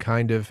Fritz Lang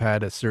kind of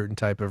had a certain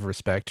type of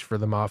respect for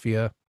the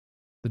mafia,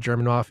 the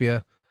German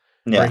mafia.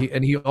 Yeah.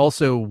 And he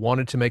also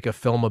wanted to make a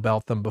film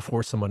about them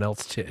before someone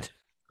else did.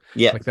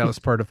 Yeah. Like that was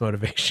part of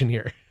motivation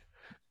here.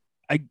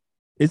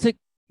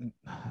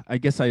 I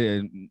guess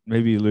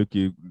maybe Luke,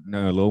 you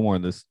know a little more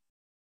on this.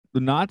 The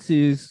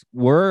Nazis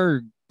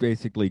were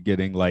basically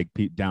getting like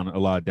a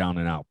lot of down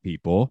and out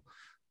people.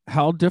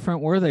 How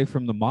different were they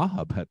from the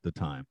mob at the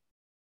time?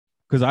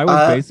 Because I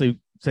was basically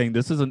saying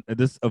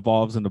this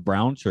evolves into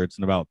brown shirts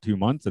in about 2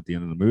 months at the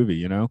end of the movie,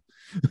 you know?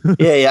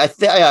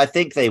 I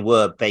think they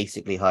were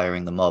basically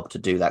hiring the mob to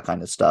do that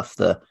kind of stuff,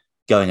 the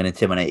going and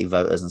intimidating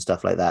voters and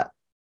stuff like that.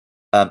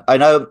 I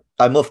know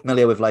I'm more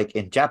familiar with, like,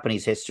 in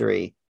Japanese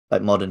history,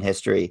 like modern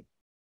history,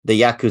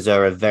 the Yakuza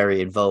are very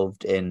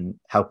involved in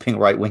helping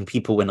right-wing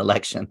people win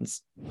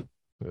elections.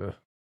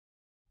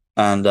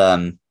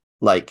 And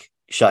like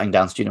shutting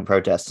down student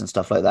protests and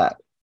stuff like that.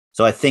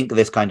 So I think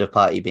this kind of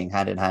party being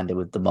hand in hand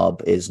with the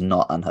mob is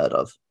not unheard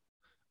of.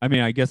 I mean,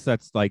 I guess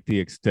that's like the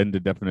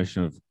extended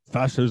definition of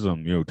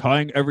fascism, you know,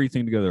 tying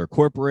everything together,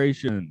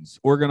 corporations,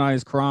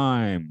 organized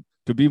crime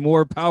to be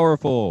more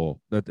powerful.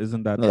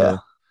 Isn't that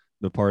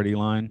the party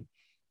line?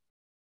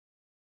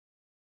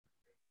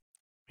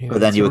 But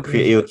then you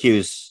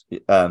accuse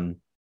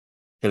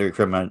Hillary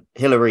Clinton.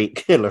 Hillary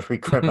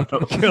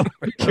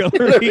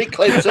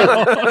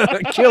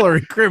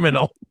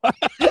criminal.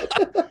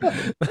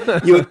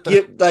 you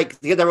like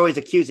they're always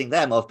accusing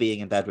them of being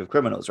in bed with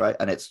criminals, right?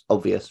 And it's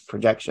obvious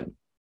projection.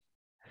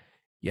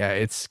 Yeah,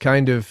 it's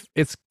kind of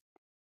it's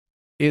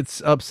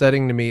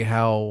upsetting to me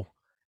how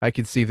I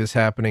could see this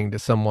happening to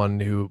someone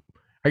who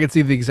I could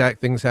see the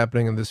exact things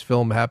happening in this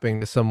film happening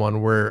to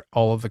someone where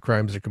all of the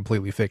crimes are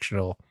completely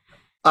fictional.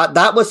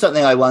 That was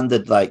something I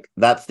wondered, like,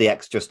 that's the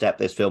extra step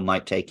this film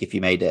might take if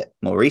you made it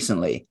more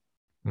recently,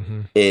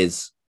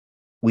 is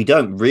we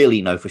don't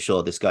really know for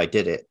sure this guy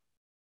did it.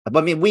 I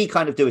mean, we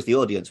kind of do as the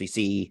audience. We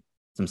see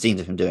some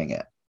scenes of him doing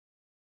it.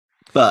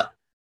 But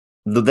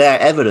their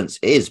evidence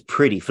is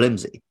pretty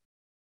flimsy.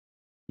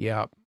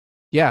 Yeah.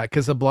 Yeah,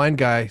 because the blind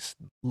guy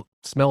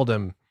smelled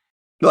him.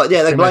 Well,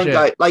 yeah, the blind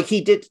guy, like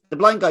the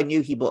blind guy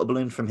knew he bought a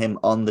balloon from him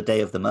on the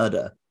day of the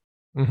murder.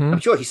 I'm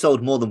sure he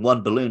sold more than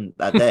one balloon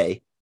that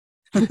day.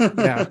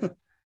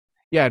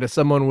 Yeah, to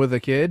someone with a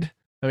kid.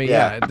 I mean,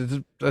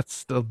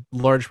 that's the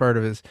large part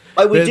of his.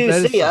 Like we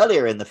do see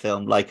earlier in the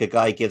film, like a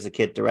guy gives a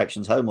kid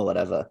directions home or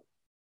whatever,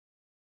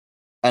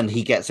 and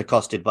he gets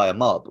accosted by a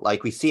mob.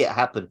 Like we see it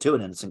happen to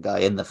an innocent guy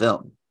in the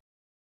film.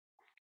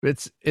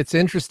 It's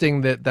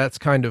interesting that that's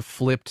kind of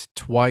flipped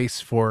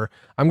twice.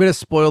 I'm going to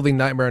spoil the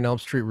Nightmare on Elm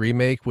Street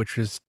remake, which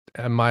is,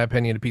 in my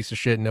opinion, a piece of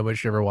shit. Nobody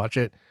should ever watch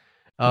it.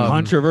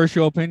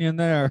 Controversial opinion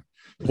there.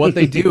 What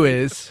they do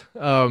is.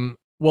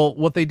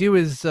 What they do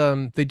is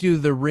they do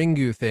the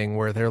Ringu thing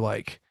where they're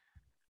like,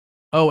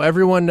 oh,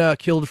 everyone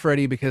killed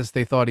Freddy because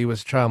they thought he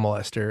was a child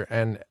molester,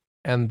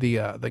 and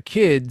the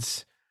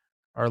kids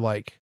are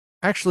like,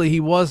 actually he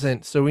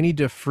wasn't, so we need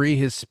to free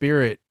his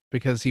spirit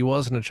because he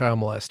wasn't a child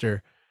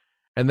molester.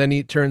 And then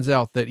it turns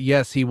out that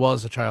yes, he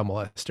was a child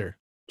molester.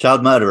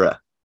 Child murderer.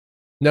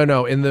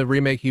 No, in the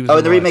remake he was. Oh,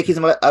 in the remake he's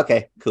a molester.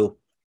 Okay, cool.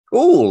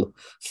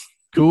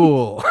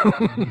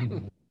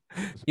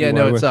 Yeah, Why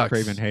no, it Wes sucks.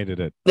 Craven hated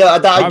it. No, I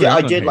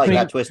Robert did Englund like hates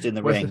that twist in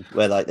the With- ring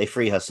where like they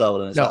free her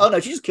soul and it's No. like, oh no,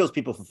 she just kills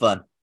people for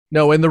fun.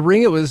 No, in the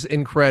ring it was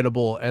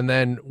incredible, and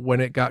then when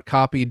it got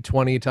copied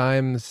 20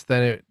 times,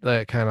 then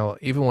it kind of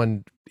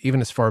even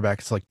as far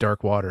back as like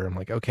Dark Water, I'm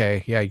like,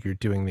 okay, yeah, you're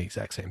doing the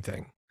exact same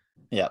thing.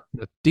 Yeah.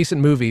 A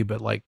decent movie, but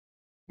like,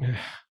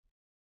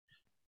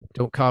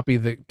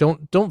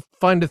 don't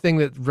find a thing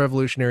that's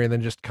revolutionary and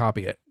then just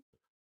copy it.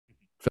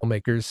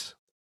 Filmmakers.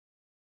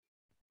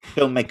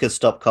 Filmmakers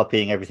stop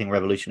copying everything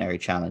revolutionary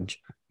challenge.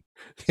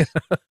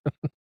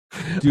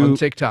 On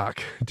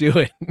TikTok, do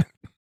it.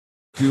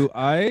 Do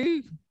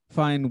I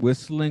find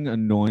whistling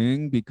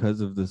annoying because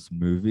of this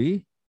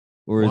movie,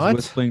 or is What?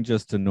 whistling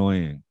just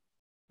annoying?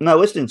 No,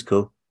 whistling's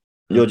cool.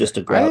 You're Okay. just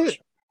a grouch.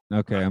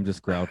 Okay, I'm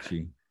just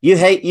grouchy. You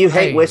hate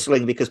Hey.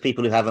 whistling because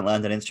people who haven't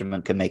learned an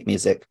instrument can make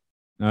music.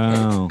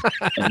 Oh,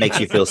 It makes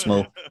you feel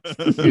small.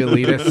 You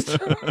elitist.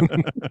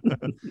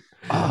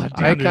 Oh,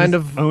 I kind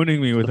of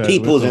owning me with that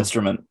People's whistle.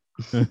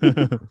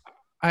 instrument.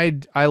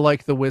 I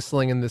like the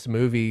whistling in this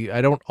movie.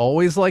 I don't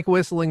always like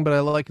whistling, but I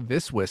like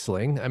this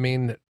whistling. I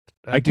mean,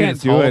 I dude, can't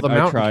it's do Hall it. of the I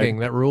Mountain tried. King.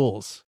 That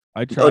rules.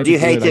 I tried. Or do you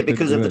to hate I it couldn't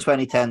because do of the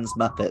it. 2010s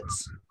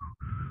Muppets?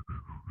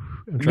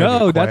 I'm trying to do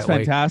No, it that's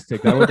quietly.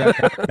 fantastic.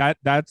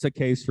 That's a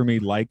case for me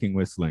liking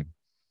whistling.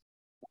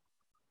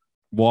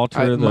 My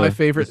Walter, the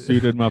favorite-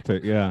 suited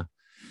Muppet. Yeah.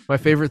 My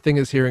favorite thing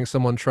is hearing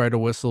someone try to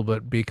whistle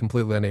but be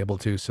completely unable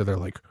to. So they're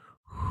like,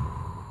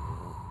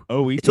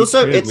 Oh, we It's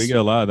also- we it's- get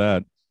a lot of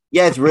that.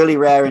 Yeah, it's really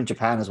rare in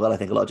Japan as well. I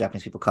think a lot of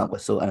Japanese people can't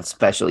whistle, and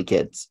especially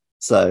kids.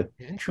 So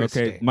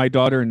interesting. Okay, my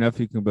daughter and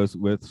nephew can both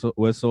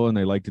whistle, and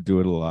they like to do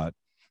it a lot.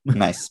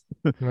 nice.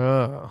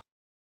 Oh.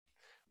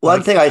 One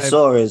Like, thing I I-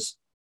 saw is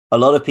a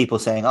lot of people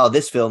saying, "Oh,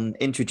 this film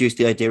introduced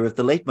the idea of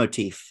the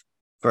leitmotif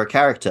for a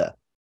character,"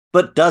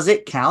 but does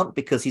it count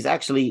because he's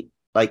actually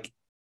like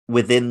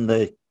within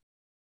the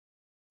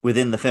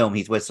film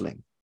he's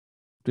whistling?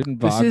 Didn't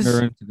This is-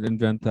 Wagner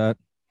invent that?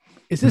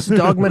 Is this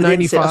Dogma Within-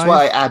 95? That's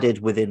why I added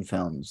within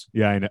films.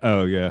 Yeah, I know.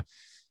 Oh, yeah.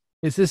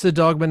 Is this a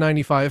Dogma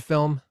 95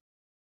 film?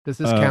 Does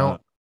this count?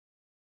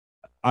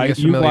 You guys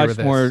You've familiar with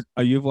watched more.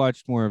 this? You've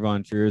watched more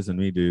Avengers than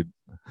me, dude.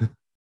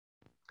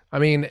 I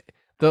mean,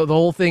 the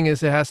whole thing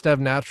is it has to have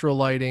natural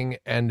lighting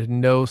and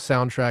no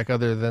soundtrack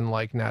other than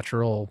like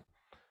natural.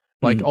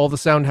 Like Hmm. all the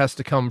sound has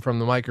to come from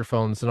the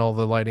microphones and all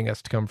the lighting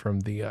has to come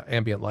from the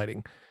ambient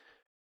lighting.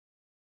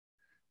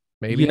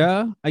 Maybe.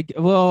 Yeah. I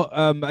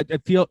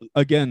feel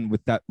again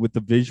with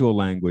the visual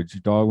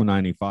language, Dogma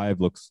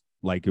 95 looks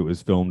like it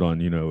was filmed on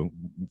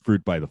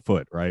Fruit by the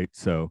Foot, right?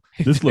 So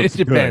this looks it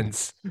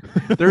depends.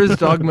 There is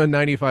Dogma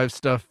 95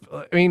 stuff.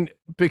 I mean,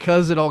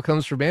 because it all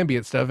comes from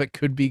ambient stuff, it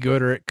could be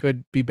good or it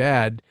could be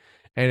bad.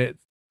 And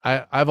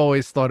I've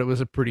always thought it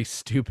was a pretty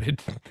stupid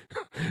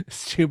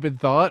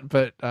thought,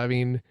 but I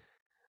mean,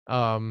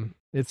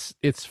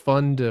 it's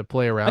fun to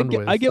play around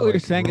with. I get what you're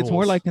like, saying. It's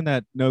more rules. like in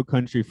that No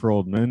Country for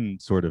Old Men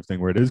sort of thing,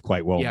 where it is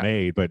quite well Yeah.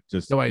 made, but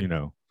just No,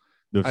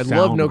 the I love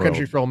sound No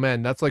Country world. for Old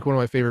Men. That's like one of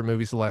my favorite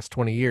movies the last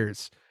 20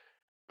 years.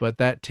 But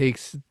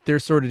they're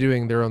sort of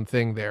doing their own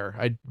thing there.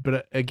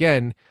 But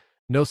again,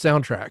 no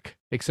soundtrack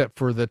except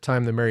for the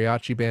time the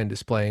mariachi band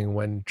is playing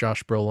when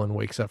Josh Brolin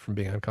wakes up from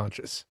being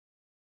unconscious.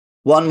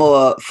 One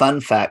more fun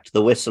fact: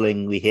 the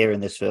whistling we hear in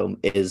this film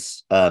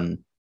is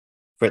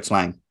Fritz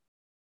Lang.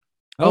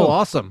 Oh, Oh.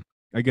 awesome.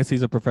 I guess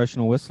he's a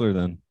professional whistler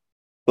then.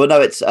 Well,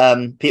 no, it's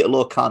Peter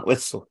Lorre can't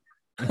whistle.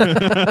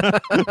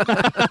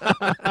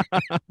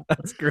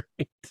 That's great.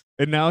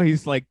 And now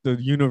he's like the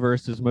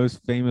universe's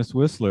most famous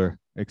whistler,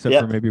 except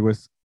Yep. for maybe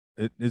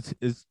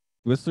is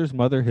Whistler's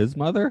mother his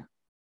mother,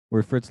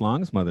 or Fritz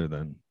Lang's mother?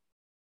 Then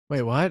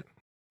Wait, what?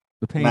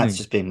 the Matt's painting.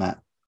 just being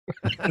Matt.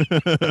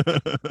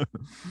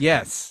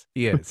 Yes,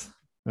 he is.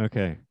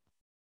 Okay.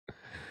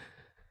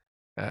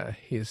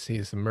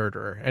 He's a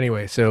murderer.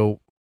 Anyway, so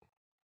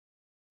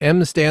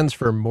M stands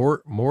for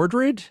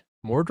Mordred?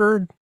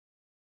 Mordra?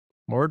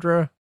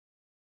 M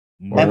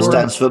More-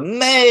 stands for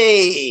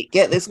May.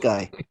 Get this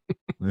guy.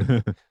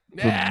 For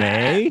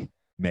May?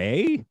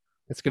 May?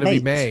 It's gonna be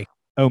Mate. May.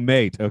 Oh,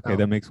 mate. Okay, Oh.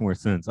 that makes more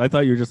sense. I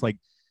thought you were just like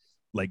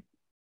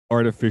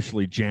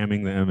artificially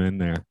jamming the M in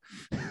there.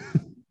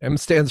 M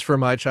stands for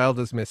My Child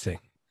is Missing.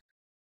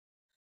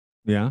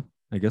 Yeah,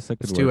 I guess that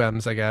could It's work. two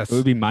M's, I guess. It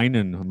would be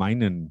meinen.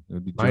 It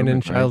would be Mine German,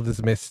 and child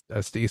is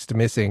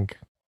missing.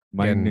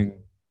 Meinen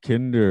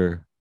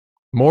Kinder.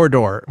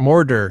 Mordor.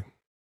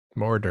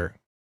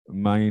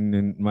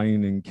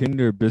 Meinen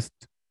Kinder bist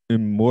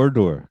im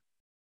Mordor.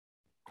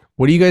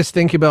 What do you guys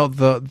think about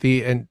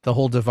the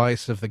whole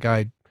device of the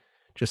guy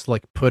just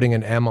like putting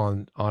an M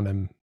on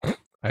him?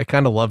 I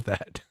kind of love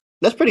that.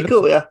 That's pretty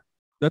cool, yeah.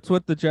 That's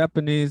what the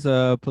Japanese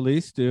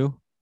police do.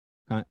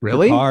 For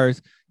Really?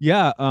 cars.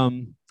 Yeah.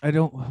 I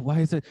don't. Why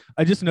is it?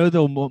 I just know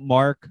they'll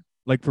mark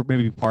like for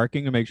maybe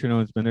parking and make sure no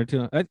one's been there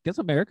too. I guess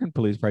American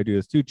police probably do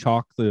this too.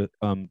 Chalk the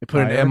You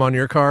put an tire. M on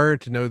your car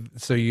to know,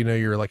 so you know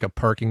you're like a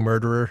parking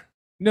murderer.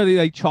 No,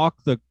 they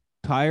chalk the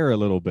tire a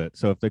little bit.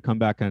 So if they come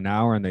back in an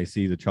hour and they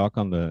see the chalk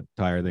on the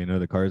tire, they know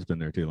the car's been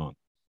there too long.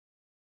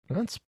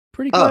 That's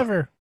pretty Oh.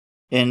 clever.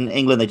 In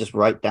England, they just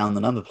write down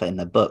the number plate in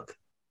their book.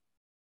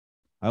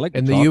 I like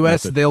In the chalk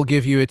US, method. they'll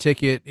give you a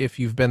ticket if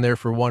you've been there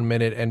for 1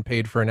 minute and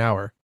paid for an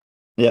hour.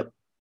 Yep.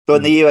 But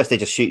in the US, they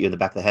just shoot you in the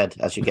back of the head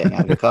as you're getting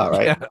out of your car,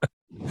 right?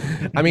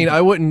 Yeah. I mean, I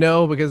wouldn't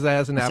know because that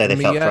hasn't Say happened they to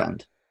me felt yet.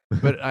 threatened.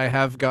 But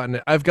I've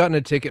gotten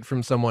a ticket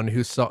from someone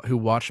who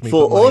watched me.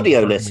 For put money in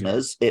audio the parking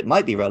listeners, it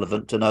might be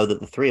relevant to know that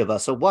the three of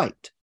us are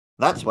white.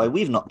 That's why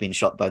we've not been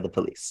shot by the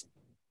police.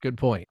 Good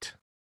point.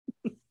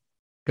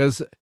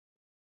 Because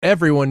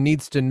everyone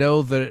needs to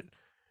know that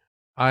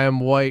I am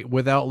white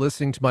without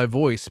listening to my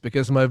voice,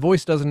 because my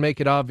voice doesn't make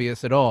it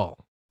obvious at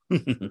all.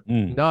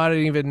 Mm, Not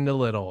even a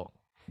little.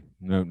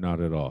 no,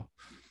 not at all.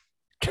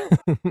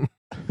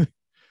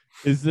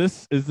 Is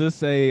this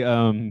a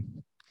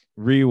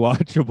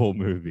rewatchable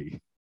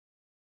movie?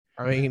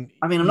 I mean,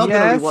 I mean, I'm not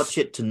going to rewatch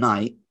it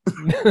tonight.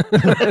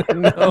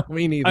 No,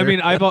 me neither. I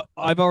mean,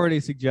 I've already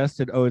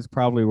suggested, it's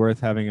probably worth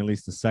having at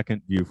least a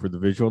second view for the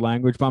visual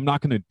language, but I'm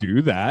not going to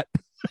do that.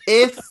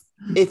 If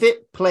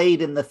it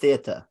played in the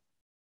theater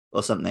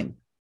or something,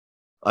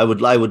 I would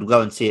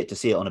go and see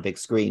it on a big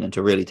screen and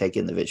to really take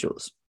in the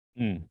visuals.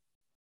 Mm.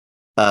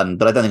 But I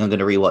don't think I'm going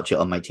to rewatch it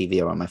on my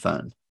TV or on my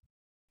phone.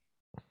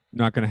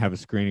 Not going to have a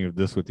screening of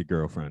this with your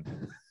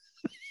girlfriend.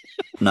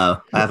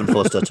 No, I haven't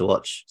forced her to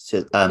watch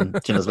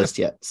Schindler's List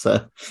yet.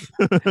 So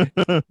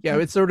yeah,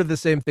 it's sort of the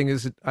same thing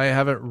as I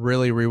haven't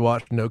really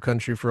rewatched No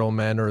Country for Old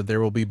Men or There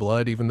Will Be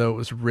Blood, even though it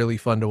was really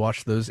fun to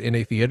watch those in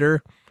a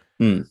theater.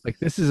 Like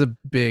this is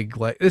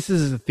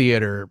a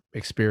theater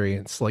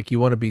experience. Like you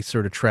want to be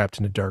sort of trapped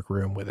in a dark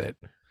room with it.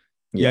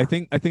 Yeah,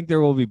 I think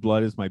There Will Be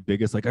Blood is my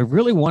biggest. Like, I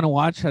really want to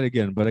watch that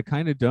again, but I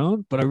kind of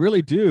don't. But I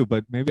really do,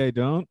 but maybe I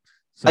don't.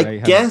 So I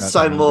guess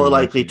I'm more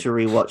likely to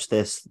rewatch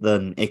this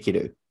than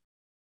Ikiru.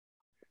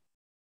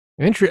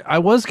 I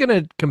was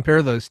gonna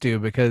compare those two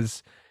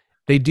because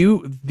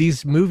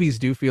these movies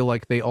do feel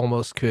like they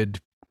almost could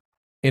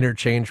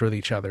interchange with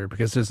each other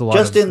because there's a lot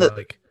Just of in the-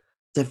 like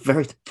They're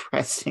very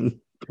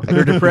depressing.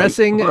 they're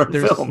depressing, Horror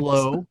they're films.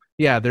 slow.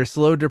 Yeah, they're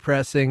slow,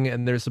 depressing,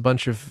 and there's a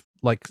bunch of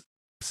like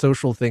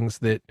social things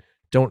that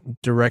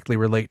don't directly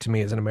relate to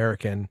me as an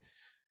American.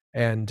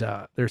 And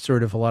there's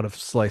sort of a lot of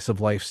slice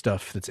of life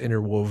stuff that's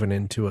interwoven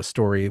into a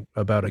story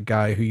about a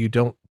guy who you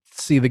don't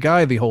see the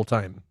guy the whole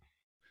time.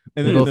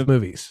 And In both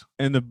movies.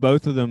 And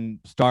both of them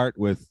start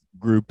with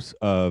groups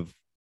of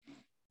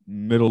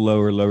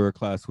lower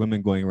class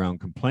women going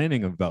around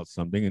complaining about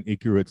something. And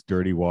Ikiru, it's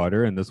dirty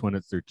water, and this one,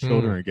 it's their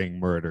children are getting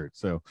murdered.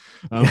 So,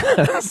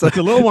 So it's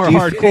a little more do you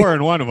hardcore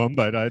in one of them,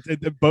 but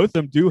both of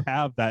them do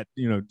have that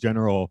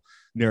general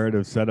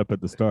narrative set up at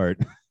the start.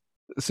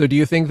 So do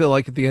you think that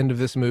like at the end of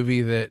this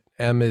movie that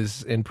M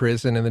is in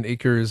prison and then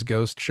Ikuru's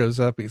ghost shows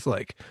up? He's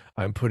like,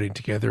 I'm putting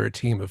together a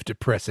team of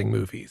depressing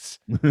movies.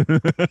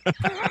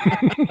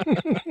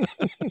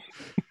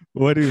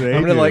 What do they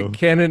I'm gonna do? like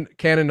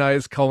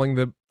canonize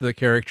calling the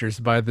characters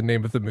by the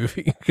name of the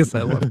movie because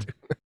I loved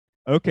it.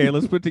 Okay,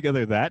 let's put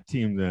together that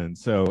team then.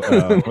 So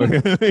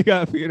we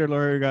got Peter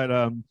Lorre, we got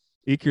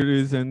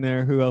Ikuru's in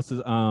there. Who else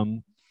is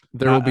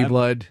There Will Be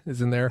Blood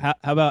is in there. How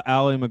about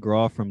Ally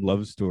McGraw from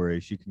Love Story?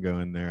 She can go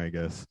in there, I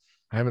guess.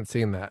 I haven't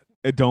seen that.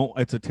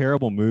 It's a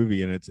terrible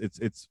movie, and it's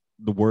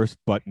the worst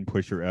button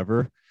pusher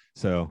ever.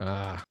 So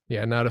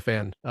Yeah, not a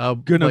fan.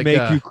 gonna like,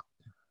 make you.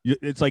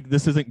 It's like,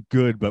 this isn't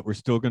good, but we're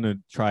still gonna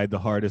try the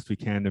hardest we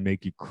can to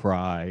make you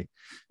cry.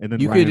 And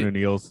then Ryan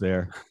O'Neal's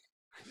there.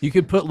 You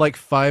could put like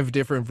 5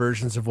 different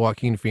versions of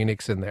Joaquin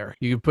Phoenix in there.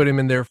 You could put him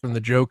in there from the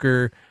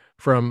Joker,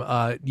 from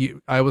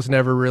You Were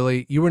Never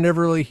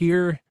Really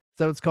Here. Is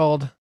that what it's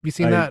called? Have you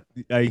seen that?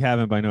 I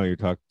haven't, but I know what you're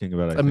talking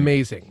about.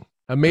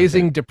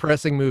 Amazing,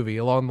 depressing movie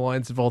along the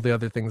lines of all the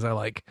other things I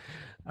like.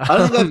 I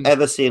don't think I've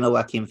ever seen a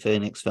Joaquin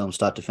Phoenix film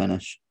start to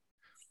finish.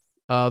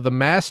 The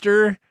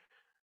Master.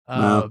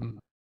 No.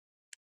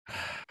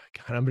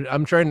 God,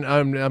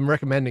 I'm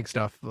recommending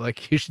stuff.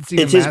 Like you should see.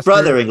 It's The his Master.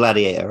 brother in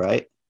Gladiator,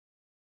 right?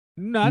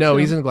 No,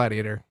 he's in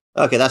Gladiator.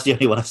 Okay, that's the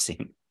only one I've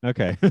seen.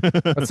 Okay.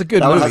 That's a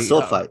good That one movie. has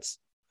sword fights.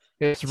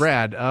 It's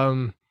rad.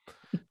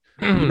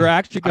 You're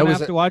actually gonna was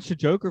have to watch the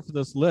Joker for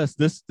this list.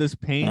 This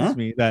pains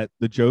me that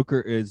the Joker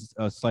is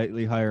a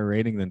slightly higher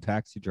rating than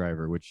Taxi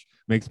Driver, which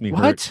makes me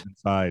hurt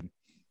inside.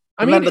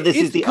 I mean, Remember, this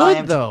it's is the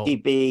good, though.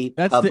 IMDb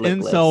That's the public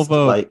incel list.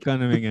 vote Like,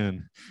 coming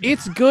in.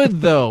 It's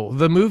good though.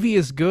 The movie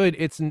is good.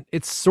 It's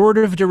sort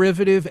of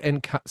derivative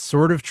and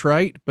sort of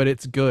trite, but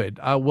it's good.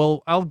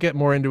 I'll get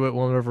more into it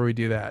whenever we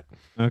do that.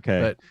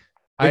 Okay. But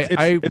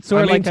It's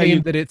sort I of like how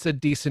maintain that it's a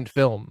decent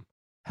film.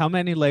 How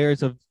many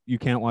layers of you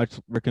can't watch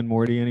Rick and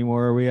Morty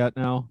anymore are we at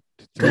now?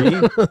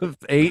 3?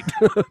 8.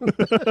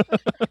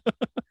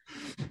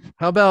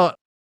 How about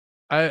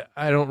I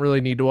don't really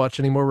need to watch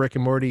any more Rick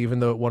and Morty, even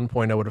though at one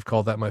point I would have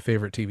called that my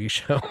favorite TV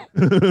show.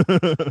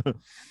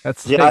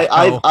 That's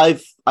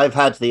I've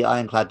had the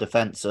ironclad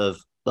defense of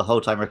the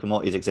whole time Rick and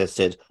Morty's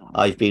existed.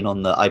 I've been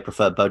on the I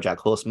prefer BoJack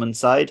Horseman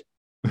side.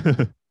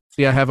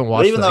 See, I haven't But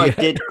watched. even though that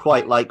I yet. did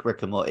quite like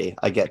Rick and Morty,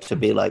 I get to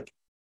be like,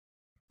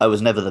 I was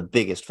never the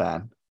biggest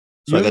fan.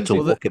 So I You get to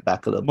haven't walk it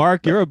back a little.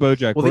 Mark, you're a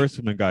BoJack Well, the-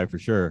 Horseman guy for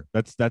sure.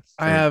 That's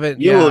I haven't.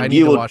 You Yeah, will, I need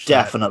you to will watch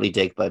that. definitely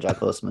dig BoJack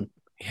Horseman.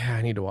 Yeah,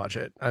 I need to watch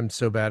it. I'm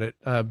so bad at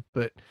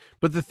but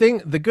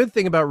the good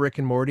thing about Rick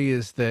and Morty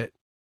is that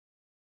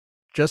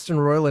Justin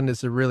Roiland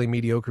is a really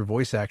mediocre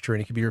voice actor,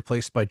 and he can be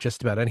replaced by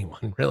just about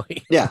anyone,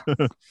 really. Yeah.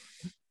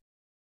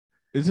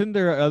 Isn't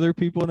there other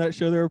people in that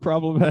show that are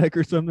problematic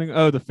or something?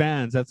 Oh, the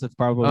fans. That's a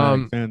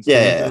problematic fans. too, Yeah,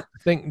 is yeah, it?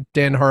 I think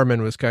Dan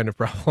Harmon was kind of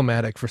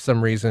problematic for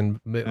some reason,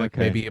 like Okay.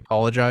 maybe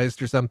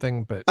apologized or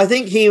something. But I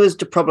think he was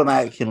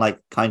problematic in like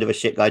kind of a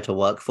shit guy to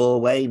work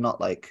for way,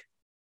 not like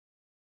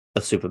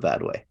a super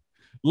bad way.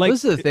 Like,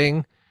 this is the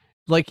thing,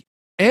 like,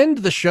 end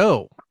the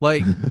show.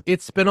 Like,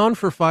 it's been on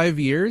for 5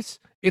 years.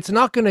 It's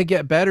not going to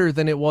get better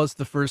than it was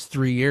the first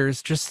 3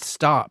 years. Just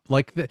stop.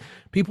 Like,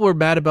 people are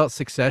mad about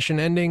Succession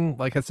ending,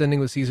 like it's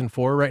ending with season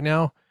 4 right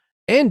now.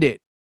 End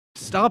it.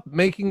 Stop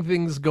making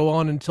things go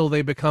on until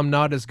they become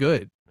not as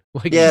good.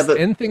 Like, Yeah, just but-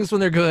 end things when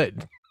they're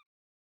good.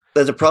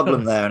 There's a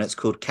problem there, and it's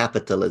called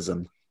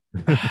capitalism.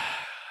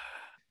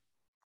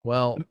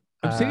 Well,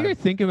 I'm sitting here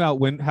thinking about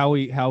how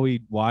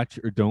we watch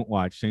or don't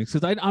watch things,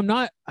 because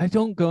I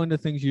don't go into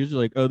things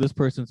usually like, oh, this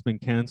person's been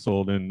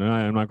canceled and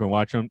I'm not going to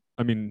watch them.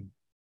 I mean,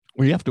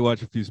 we have to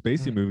watch a few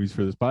Spacey movies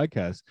for this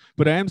podcast,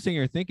 but I am sitting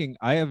here thinking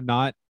I have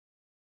not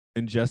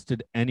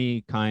ingested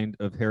any kind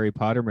of Harry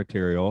Potter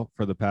material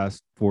for the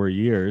past 4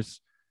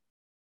 years.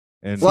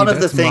 And One of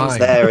the that's things mine.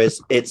 there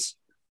is it's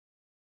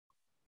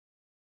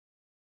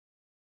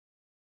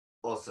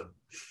awesome.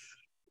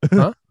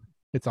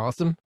 it's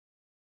awesome.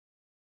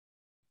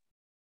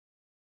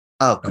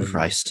 Oh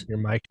Christ! Your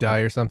mic die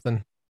or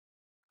something.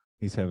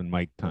 he's having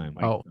mic time.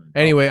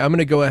 Anyway, I'm going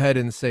to go ahead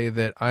and say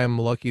that I'm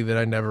lucky that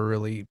I never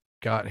really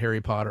got Harry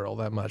Potter all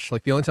that much.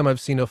 Like, the only time I've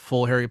seen a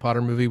full Harry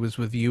Potter movie was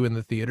with you in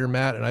the theater,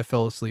 Matt, and I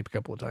fell asleep a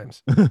couple of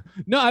times.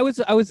 No, I was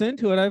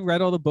into it. I've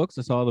read all the books,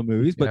 I saw all the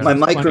movies, but Yeah. My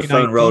since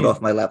microphone rolled 2019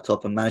 off my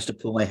laptop and managed to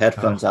pull my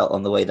headphones out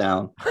on the way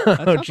down.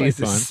 That Oh, sounds like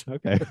Jesus. fun.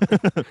 Okay.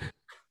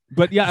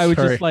 But yeah, I was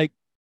Sorry. just like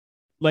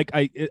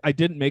I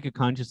didn't make a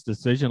conscious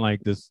decision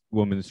like, this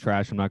woman's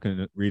trash, I'm not going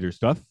to read her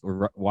stuff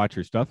or watch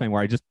her stuff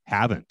anymore. I just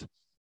haven't,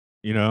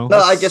 you know.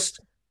 No,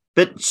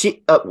 but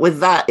she with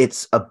that,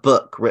 it's a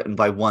book written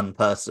by one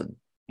person,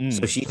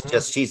 so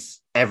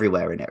she's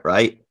everywhere in it,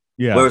 right?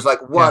 Yeah. Whereas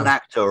like one Yeah.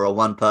 actor or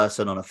one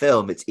person on a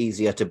film, it's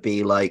easier to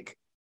be like,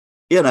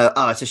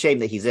 oh, it's a shame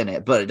that he's in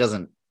it, but it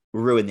doesn't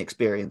ruin the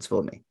experience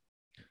for me.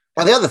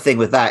 And the other thing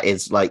with that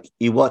is like,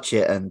 you watch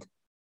it, and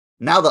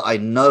now that I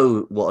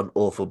know what an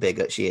awful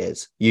bigot she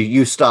is,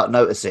 you start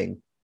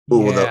noticing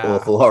all the Yeah.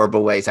 awful,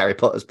 horrible ways Harry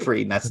Potter's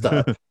pretty messed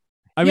up.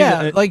 I mean,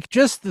 yeah, like,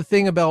 just the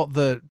thing about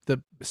the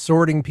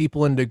sorting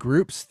people into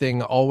groups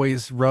thing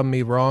always run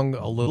me wrong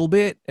a little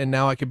bit, and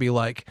now I could be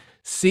like,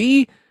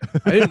 see,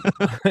 I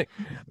didn't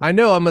I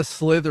know I'm a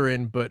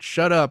Slytherin, but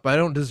shut up, I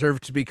don't deserve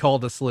to be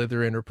called a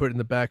Slytherin or put in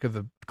the back of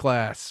the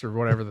class or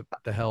whatever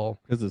the hell.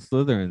 because the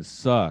Slytherins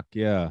suck.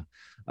 Yeah.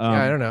 Yeah,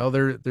 I don't know,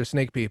 they're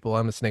snake people.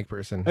 I'm a snake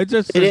person. It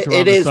just It, since we're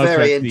on it the is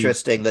very subject,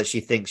 interesting that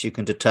she thinks you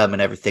can determine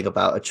everything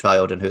about a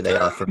child and who they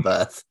are from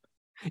birth.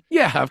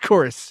 Yeah, of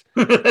course.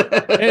 And-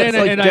 It's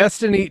like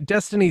and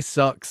Destiny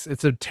sucks.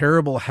 It's a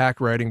terrible hack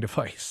writing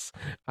device.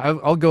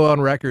 I'll go on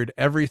record.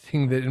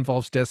 Everything that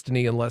involves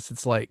Destiny, unless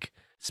it's like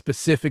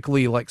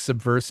specifically like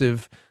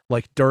subversive,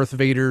 like Darth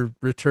Vader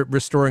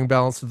restoring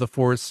balance of the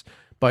Force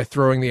by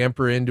throwing the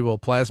Emperor into a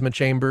plasma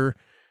chamber,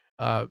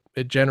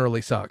 it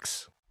generally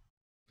sucks.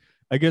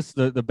 I guess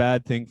the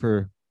bad thing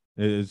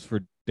is for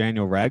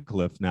Daniel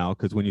Radcliffe now,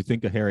 because when you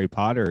think of Harry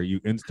Potter, you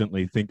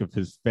instantly think of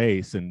his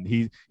face, and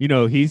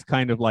he's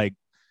kind of like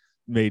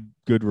made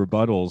good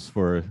rebuttals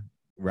for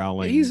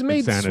Rowling. He's made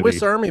insanity.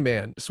 Swiss Army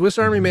Man. Swiss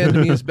Army Man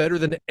to me is better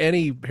than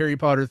any Harry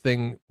Potter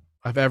thing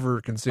I've ever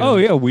consumed. Oh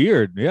yeah,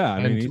 weird. Yeah, I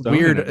mean, And he's owning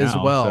weird it as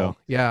now, well. so.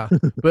 Yeah.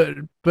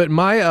 But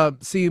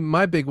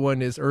my big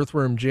one is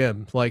Earthworm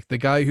Jim. Like, the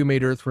guy who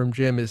made Earthworm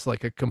Jim is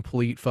like a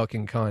complete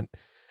fucking cunt.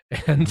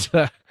 And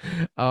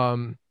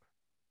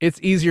it's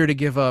easier to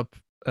give up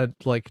a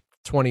like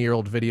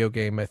 20-year-old video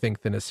game, I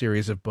think, than a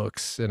series of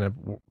books in a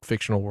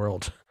fictional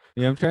world.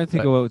 Yeah, I'm trying to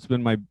think of what's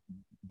been my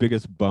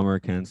biggest bummer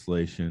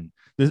cancellation.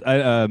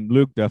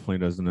 Luke definitely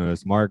doesn't know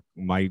this. Mark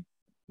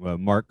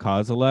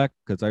Kozilek,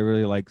 because I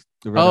really like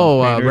the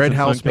Red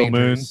House Sun Kill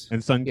Moon Painters.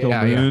 and Sun Kill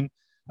Yeah, yeah. Moon.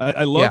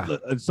 I love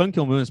Sun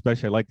Kill Moon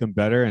especially. I like them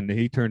better, and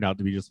he turned out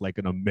to be just like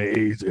an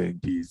amazing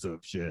piece of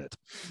shit.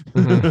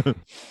 Mhm.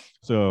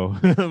 So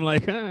I'm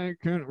like, I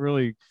can't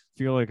really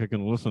feel like I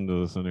can listen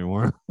to this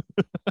anymore.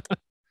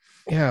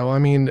 Yeah, well, I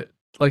mean,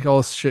 like, all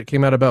this shit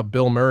came out about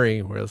Bill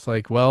Murray, where it's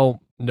like,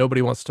 well,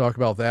 nobody wants to talk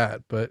about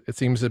that, but it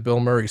seems that Bill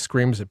Murray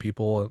screams at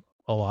people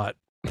a lot.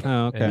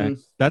 Oh, okay, And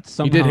that's he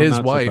somehow did his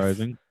not wife.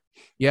 surprising.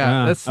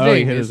 Yeah, Ah. that's the Oh, he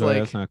thing. hit Is his wife.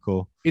 like, That's not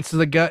cool. it's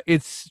the guy.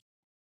 If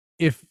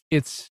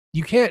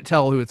you can't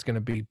tell who it's going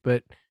to be,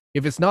 but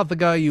if it's not the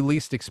guy you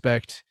least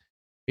expect,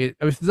 if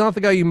it's not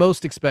the guy you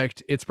most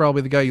expect, it's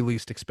probably the guy you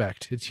least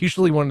expect. It's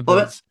usually one of Well,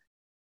 those.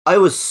 I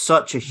was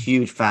such a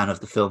huge fan of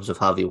the films of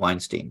Harvey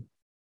Weinstein.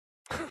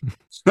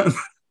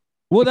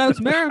 Well, that's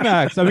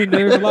Miramax. I mean,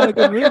 there's a lot of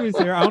good movies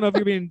here. I don't know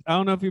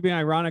if you're being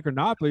ironic or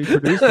not, but he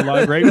produced a lot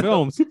of great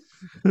films.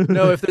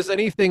 No, if there's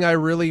anything I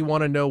really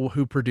want to know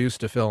who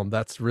produced a film,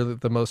 that's really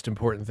the most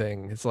important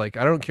thing. It's like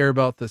I don't care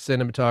about the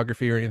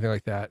cinematography or anything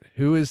like that.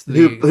 Who is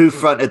the who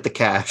fronted the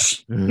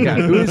cash? Yeah,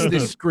 who is the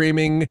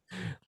screaming,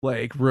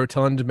 like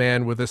rotund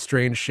man with a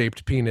strange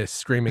shaped penis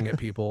screaming at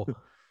people?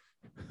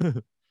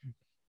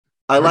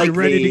 I like you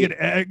ready to get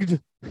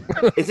egged?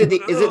 Is it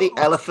the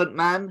Elephant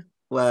Man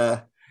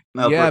where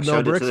Mel Brooks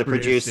showed it to the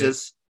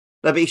producers?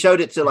 No, but he showed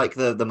it to like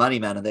the money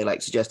man, and they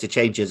like suggested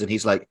changes, and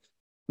he's like,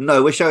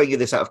 "No, we're showing you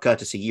this out of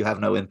courtesy. You have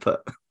no input."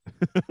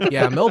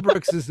 Yeah, Mel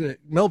Brooks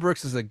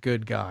is a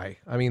good guy.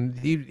 I mean,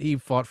 he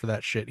fought for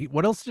that shit.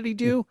 What else did he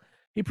do?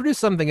 He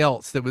produced something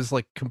else that was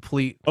like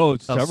complete. Oh,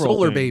 several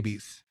Solar things.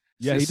 Babies.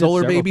 Yeah, His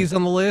Solar Babies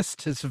on the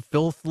list. His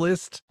filth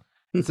list.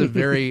 It's a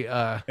very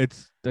I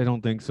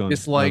don't think so.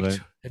 disliked. No,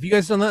 Have you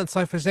guys done that in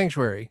Sci-Fi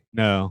Sanctuary?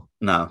 No.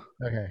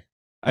 Okay.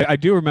 I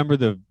do remember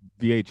the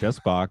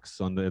VHS box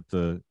on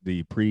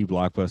the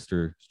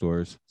pre-Blockbuster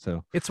stores.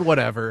 So It's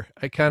whatever.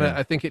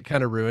 I think it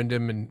kind of ruined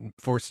him and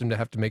forced him to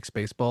have to make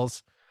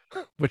Spaceballs,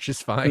 which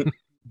is fine.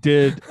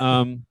 did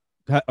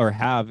or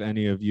have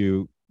any of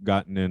you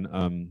gotten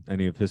in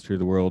any of History of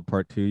the World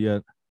Part 2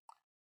 yet?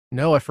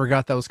 No, I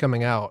forgot that was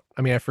coming out.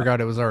 I mean, I forgot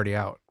it was already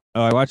out.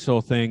 Oh, I watched the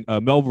whole thing.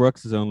 Mel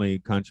Brooks' only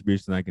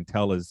contribution I can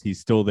tell is he's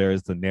still there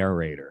as the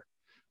narrator,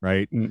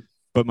 right?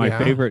 But my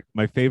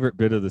favorite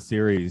bit of the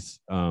series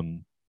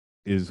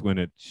is when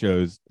it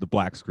shows the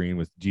black screen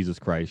with Jesus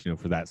Christ,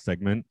 for that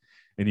segment,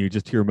 and you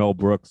just hear Mel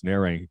Brooks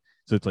narrating.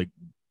 So it's like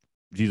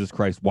Jesus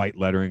Christ white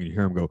lettering, and you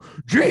hear him go,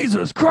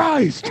 "Jesus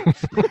Christ!"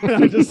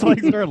 I just like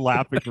started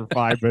laughing for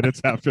 5 minutes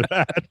after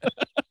that.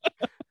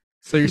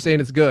 So you're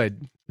saying it's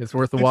good? It's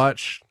worth a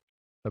watch.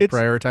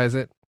 Prioritize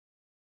it.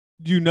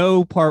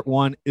 Part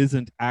 1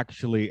 isn't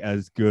actually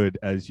as good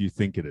as you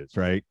think it is,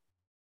 right?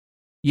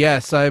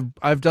 Yes,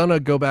 I've done a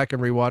go back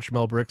and rewatch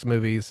Mel Brooks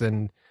movies,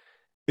 and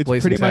It's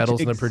Blazing pretty much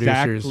Saddles and the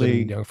producers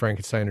exactly- and Young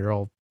Frankenstein are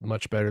all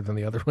much better than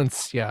the other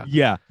ones. Yeah.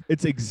 Yeah,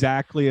 it's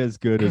exactly as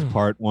good as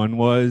Part 1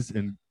 was,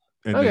 and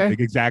Okay.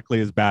 exactly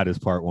as bad as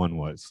Part 1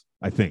 was,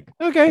 I think.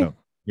 Okay. So,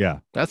 yeah.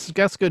 That's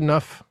good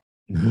enough.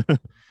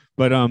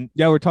 But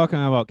we're talking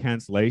about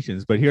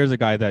cancellations, but here's a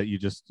guy that you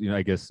just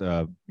I guess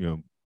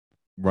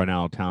run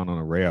out of town on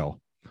a rail.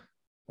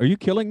 Are you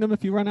killing them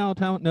if you run out of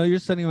town? No, you're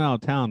sending them out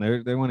of town.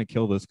 They want to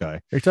kill this guy.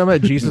 Are you talking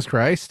about Jesus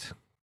Christ?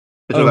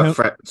 We're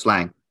talking about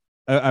slang.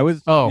 I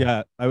was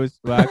Oh. I was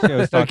talking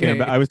Okay.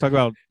 about I was talking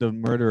about the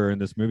murderer in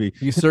this movie.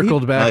 You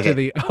circled back to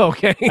the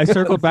okay. I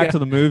circled back Yeah. to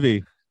the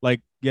movie.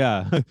 Like,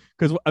 yeah,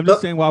 because I'm just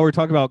saying while we're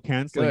talking about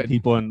canceling Good.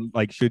 people and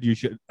like should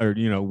or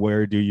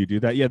where do you do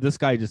that? Yeah, this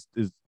guy just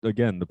is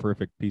again the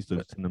perfect piece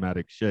of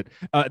cinematic shit.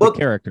 The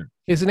character.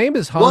 His name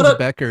is Hans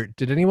Beckert.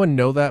 Did anyone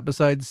know that?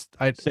 Besides,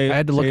 I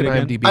had to look at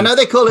IMDb. I know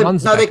they call him.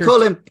 Hans They Beckert.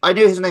 call him. I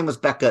knew his name was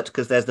Beckett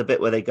because there's the bit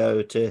where they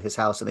go to his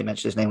house and they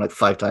mention his name like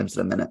 5 times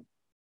in a minute.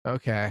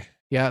 Okay,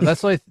 yeah,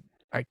 that's like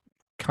I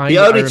kind The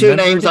of. only 2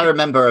 names I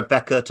remember are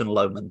Beckett and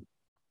Lohman.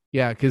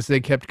 Yeah, because they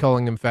kept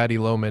calling him Fatty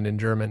Lohman in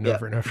German Yeah.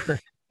 over and over.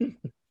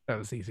 That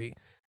was easy.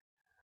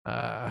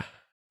 I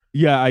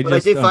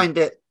do find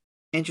it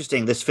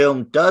interesting. This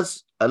film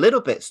does a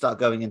little bit start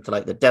going into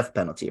like the death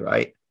penalty,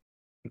 right?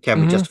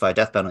 Can we justify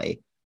death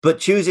penalty? But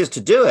chooses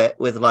to do it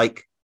with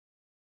like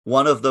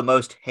one of the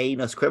most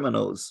heinous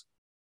criminals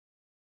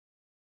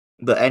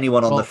that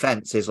anyone on the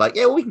fence is like,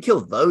 yeah, well, we can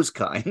kill those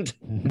kind.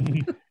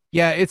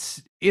 Yeah,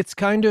 it's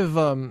kind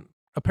of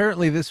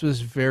apparently this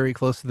was very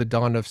close to the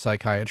dawn of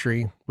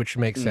psychiatry, which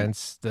makes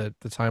sense, the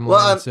timeline.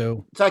 Well,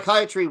 so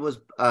psychiatry was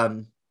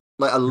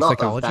like a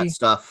lot of that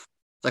stuff.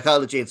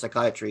 Psychology and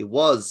psychiatry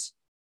was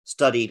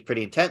studied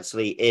pretty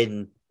intensely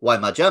in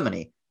Weimar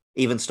Germany.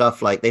 Even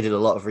stuff like they did a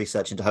lot of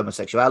research into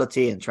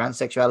homosexuality and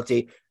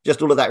transsexuality.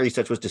 Just all of that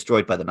research was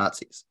destroyed by the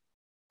Nazis.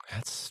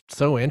 That's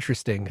so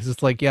interesting because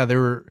it's like, yeah,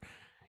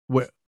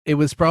 it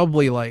was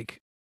probably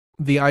like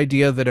the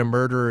idea that a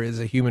murderer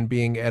is a human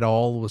being at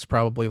all was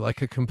probably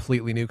like a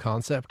completely new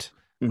concept.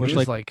 Which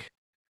is like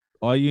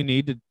all you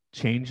need to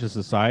change the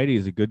society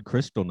is a good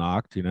crystal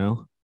knocked,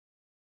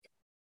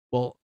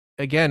 Well,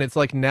 again, it's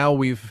like now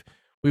we've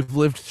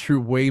lived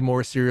through way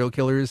more serial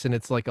killers, and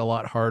it's like a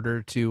lot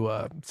harder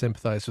to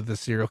sympathize with a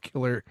serial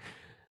killer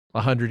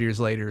 100 years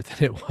later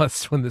than it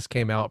was when this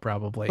came out,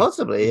 probably.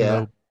 Possibly, Even yeah.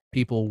 though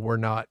people were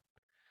not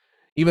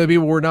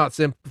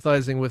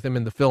sympathizing with him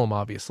in the film,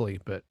 obviously,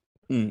 but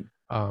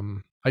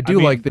I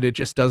do like that it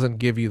just doesn't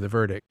give you the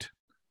verdict.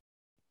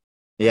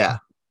 Yeah,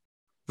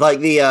 like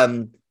the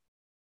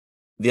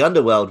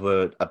underworld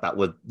were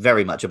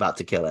very much about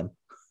to kill him.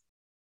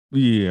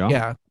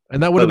 Yeah,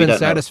 and that would have been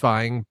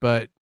satisfying,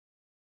 but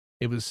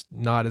it was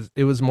not as.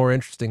 It was more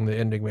interesting the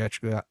ending we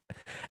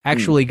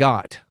actually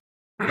got.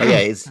 Oh,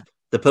 yeah,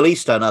 the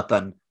police turn up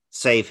and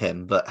save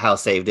him, but how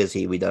saved is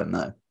he? We don't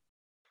know.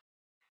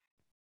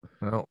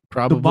 Well,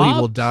 probably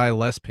will die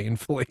less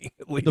painfully.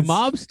 At least. The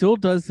mob still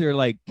does their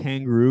like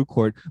kangaroo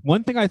court.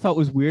 One thing I thought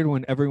was weird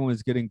when everyone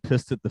was getting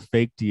pissed at the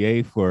fake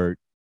DA for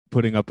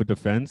putting up a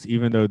defense,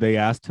 even though they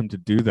asked him to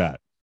do that.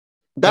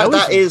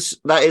 That is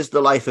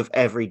the life of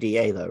every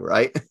DA, though,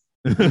 right?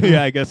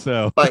 Yeah, I guess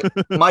so. Like,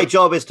 my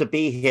job is to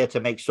be here to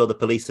make sure the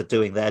police are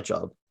doing their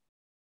job,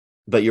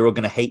 but you're all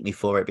going to hate me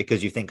for it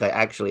because you think I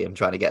actually am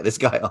trying to get this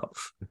guy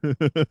off.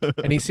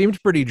 And he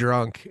seemed pretty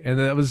drunk,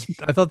 and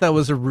I thought that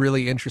was a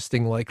really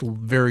interesting, like,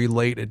 very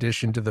late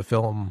addition to the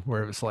film,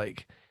 where it was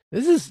like,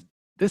 this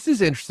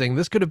is interesting.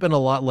 This could have been a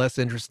lot less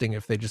interesting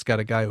if they just got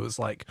a guy who was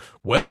like,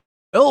 well,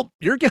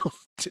 you're guilty.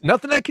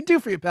 Nothing I can do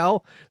for you,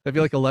 pal. I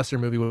feel like a lesser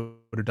movie would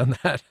have done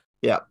that.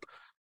 Yeah.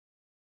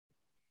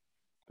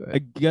 I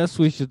guess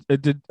we should.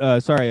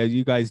 Sorry,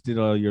 you guys did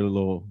all your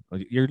little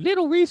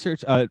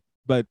research.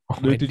 But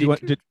Luke,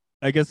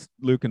 I guess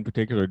Luke in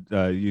particular,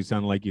 you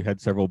sound like you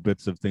had several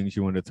bits of things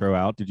you wanted to throw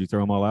out. Did you throw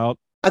them all out?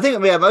 I think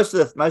most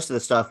of the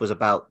stuff was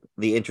about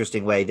the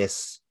interesting way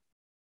this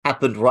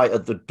happened right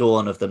at the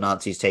dawn of the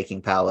Nazis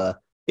taking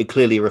power. It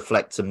clearly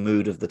reflects a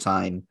mood of the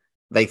time.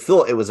 They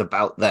thought it was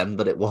about them,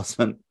 but it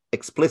wasn't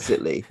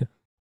explicitly.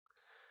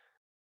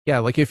 Yeah,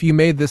 like if you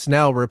made this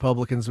now,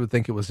 Republicans would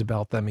think it was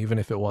about them, even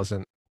if it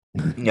wasn't.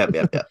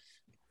 Yep.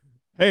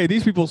 Hey,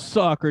 these people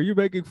suck. Are you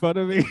making fun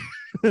of me?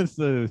 It's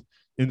an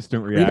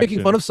instant reaction. Are you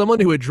making fun of someone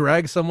who would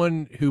drag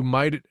someone who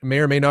may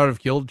or may not have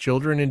killed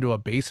children into a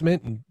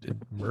basement and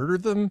murder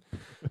them?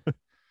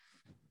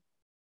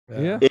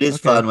 Yeah. It is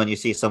fun when you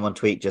see someone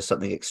tweet just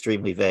something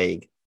extremely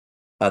vague,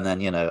 and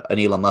then, an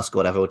Elon Musk or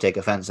whatever will take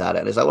offense at it.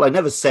 And it's like, well, I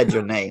never said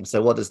your name,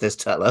 so what does this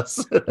tell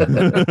us?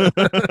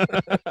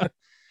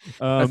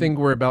 I think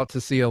we're about to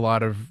see a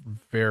lot of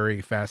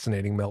very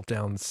fascinating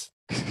meltdowns.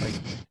 Like,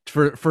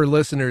 for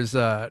listeners,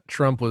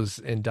 Trump was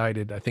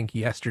indicted, I think,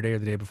 yesterday or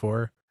the day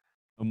before.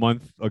 A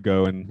month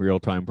ago in real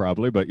time,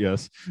 probably, but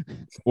yes,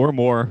 or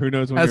more. Who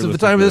knows? As of the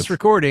time of this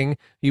recording,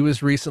 he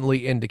was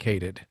recently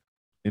indicated.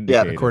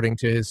 Yeah, according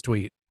to his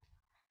tweet.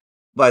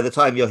 By the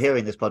time you're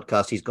hearing this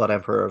podcast, he's got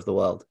Emperor of the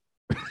World.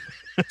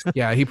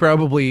 Yeah, he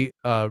probably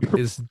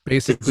is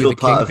basically still the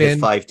part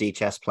kingpin. of his 5D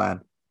chess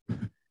plan.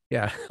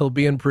 Yeah, he'll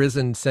be in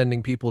prison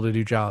sending people to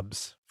do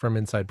jobs from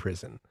inside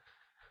prison.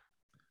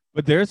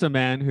 But there's a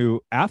man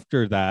who,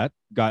 after that,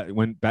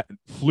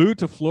 flew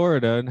to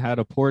Florida and had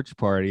a porch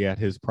party at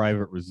his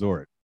private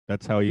resort.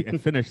 That's how he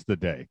finished the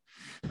day.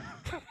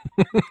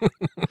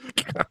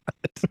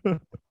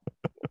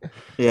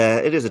 Yeah,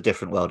 it is a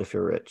different world if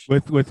you're rich.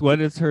 With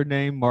what is her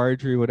name,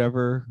 Marjorie,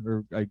 whatever,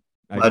 or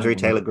Marjorie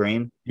Taylor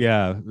Greene.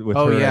 Yeah, with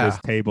her at his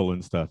table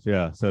and stuff.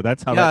 Yeah, so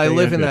that's how. Yeah, I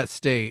live in that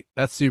state.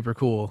 That's super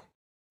cool.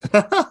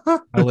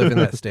 I live in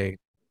that state.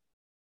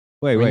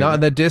 Wait, not in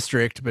the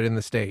district, but in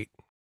the state.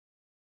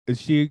 Is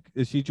she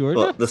Georgia?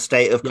 Well, the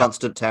state of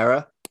constant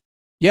terror.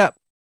 Yep.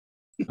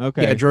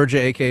 Okay. Yeah,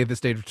 Georgia, aka the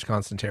state of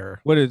constant terror.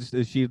 What is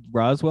she?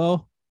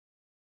 Roswell?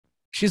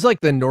 She's like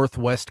the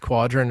northwest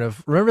quadrant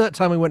of. Remember that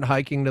time we went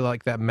hiking to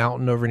like that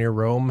mountain over near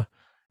Rome?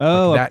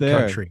 Oh, like up that there.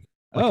 Country.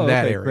 Like Oh,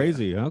 that okay, area.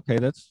 crazy. Okay,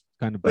 that's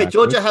kind of. Wait, backwards.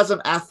 Georgia has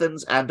an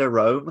Athens and a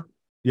Rome.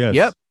 Yes.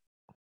 Yep.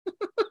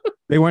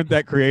 They weren't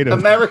that creative.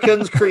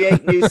 Americans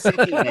create new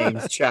city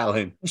names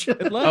challenge.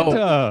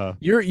 Atlanta.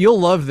 You'll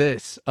love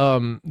this.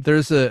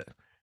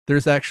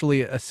 There's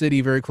actually a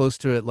city very close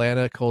to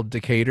Atlanta called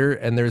Decatur,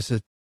 and there's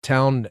a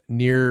town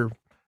near,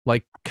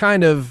 like,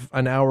 kind of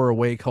an hour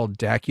away called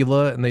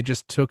Dacula, and they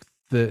just took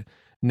the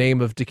name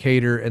of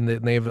Decatur and the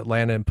name of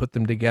Atlanta and put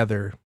them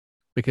together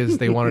because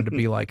they wanted to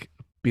be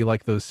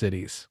like those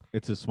cities.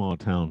 It's a small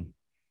town.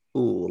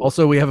 Ooh.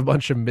 Also, we have a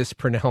bunch of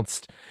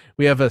mispronounced.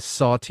 We have a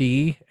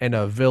Sauti and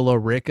a Villa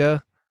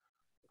Rica.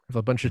 We have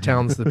a bunch of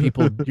towns that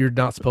people you're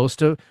not supposed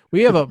to.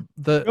 We have one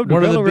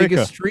of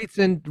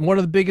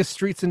the biggest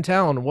streets in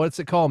town. What's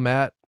it called,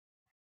 Matt?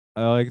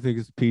 I think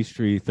it's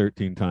Peachtree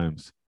 13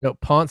 times. No,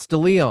 Ponce de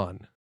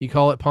Leon. You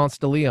call it Ponce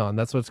de Leon.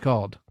 That's what it's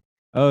called.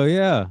 Oh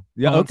yeah,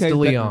 yeah. Ponce okay, de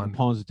Leon.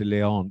 Ponce de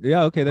Leon.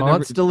 Yeah, okay.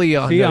 Ponce de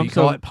Leon. See, no, you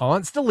call it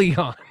Ponce de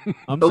Leon.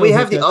 But we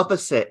have the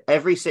opposite.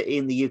 Every city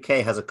in the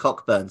UK has a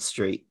Cockburn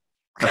Street.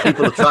 And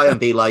people will try and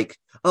be like,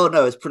 "Oh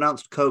no, it's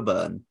pronounced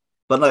Coburn,"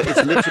 but no,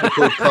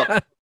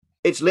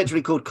 it's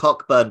literally called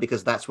Cockburn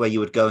because that's where you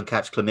would go and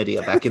catch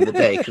chlamydia back in the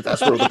day because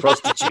that's where all the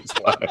prostitutes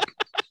work.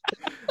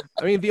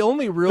 I mean, the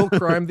only real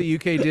crime the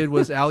UK did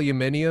was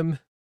aluminium,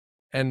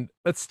 and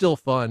that's still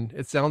fun.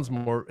 It sounds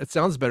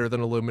better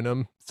than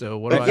aluminum. So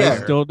what do Yeah.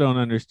 I still don't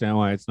understand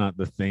why it's not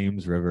the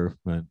Thames River,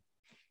 but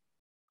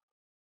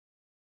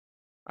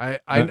I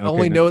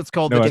only know it's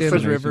called the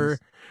Thames River.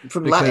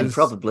 From Latin,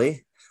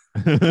 probably.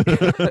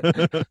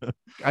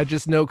 I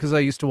just know because I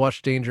used to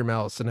watch Danger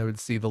Mouse and I would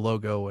see the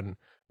logo and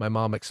my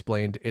mom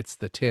explained it's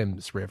the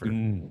Thames River.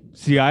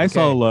 See, I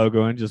saw a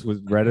logo and just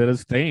read it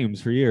as Thames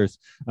for years.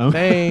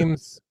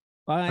 Thames.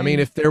 I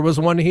mean, if there was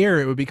one here,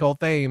 it would be called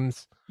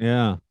Thames.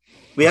 Yeah.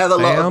 We have a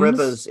lot of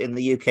rivers in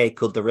the UK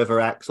called the River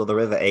Axe or the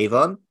River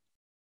Avon.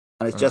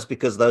 And it's just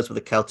because those were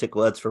the Celtic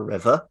words for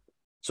river.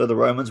 So the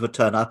Romans would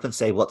turn up and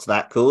say, "What's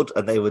that called?"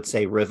 And they would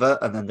say river.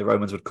 And then the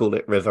Romans would call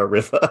it river.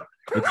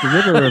 It's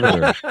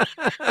the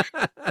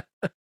river.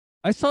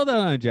 I saw that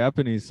on a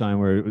Japanese sign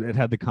where it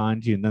had the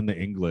kanji and then the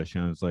English,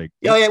 and I was like,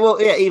 Oh yeah,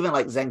 well yeah, even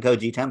like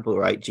Zenkoji Temple,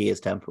 right? Ji is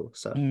temple.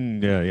 So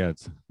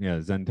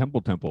yeah, Zen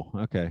Temple.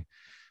 Okay,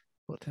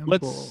 What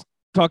let's temple?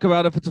 talk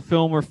about if it's a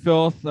film or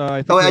filth.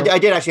 I think I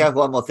did actually have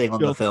one more thing on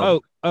the filth. film.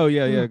 Oh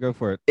yeah, go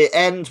for it. It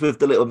ends with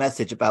the little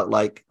message about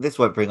like this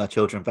won't bring our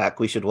children back.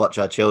 We should watch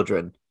our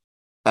children.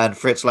 And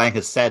Fritz Lang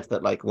has said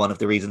that like one of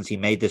the reasons he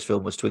made this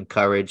film was to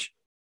encourage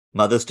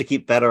mothers to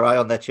keep better eye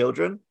on their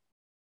children,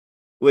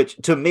 which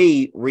to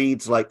me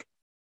reads like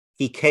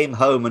he came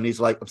home and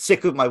he's like, I'm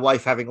sick of my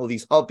wife having all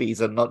these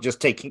hobbies and not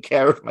just taking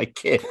care of my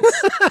kids.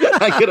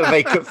 I'm gonna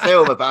make a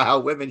film about how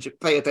women should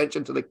pay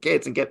attention to the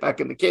kids and get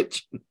back in the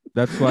kitchen.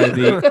 That's why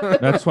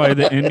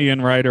the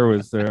Indian writer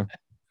was there.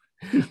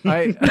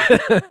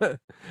 I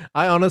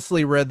I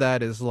honestly read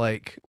that as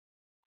like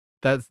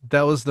that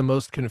was the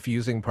most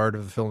confusing part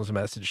of the film's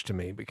message to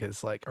me,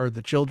 because like, are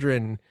the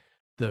children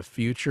the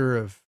future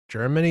of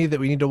Germany that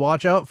we need to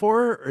watch out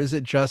for, or is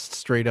it just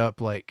straight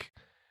up like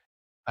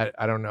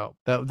I don't know.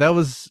 That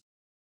was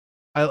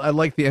I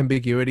like the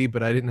ambiguity,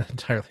 but I didn't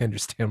entirely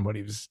understand what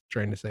he was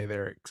trying to say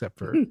there, except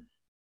for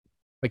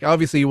like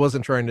obviously he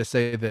wasn't trying to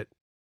say that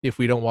if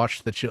we don't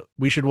watch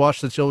we should watch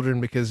the children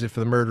because if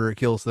the murderer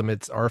kills them,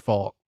 it's our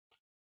fault.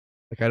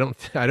 Like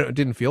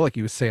didn't feel like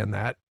he was saying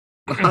that.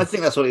 I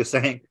think that's what he was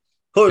saying.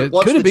 It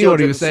Watch could the be what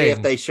he children was to see saying.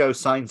 if they show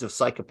signs of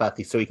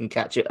psychopathy so he can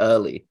catch it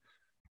early.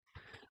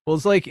 Well,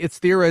 it's like it's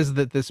theorized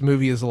that this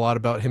movie is a lot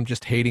about him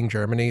just hating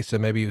Germany, so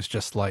maybe he was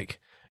just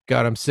like,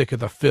 God, I'm sick of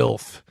the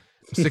filth.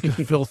 I'm sick of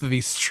the filth of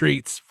these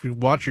streets. If you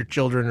watch your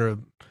children, or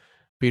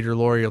Peter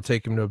Lorre will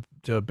take him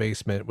to a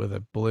basement with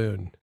a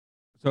balloon.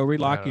 So are we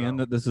locking in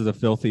that this is a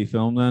filthy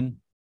film then?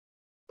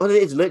 Well,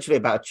 it is literally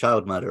about a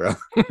child murderer.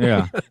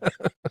 Yeah.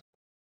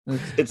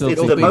 It's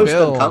filthy the most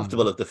film.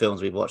 uncomfortable of the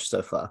films we've watched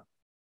so far.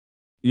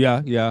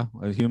 Yeah.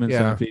 A Human Yeah.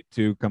 Centipede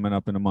 2 coming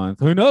up in a month.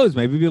 Who knows?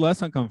 Maybe it'll be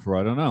less uncomfortable.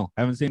 I don't know.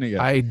 Haven't seen it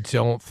yet. I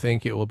don't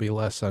think it will be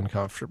less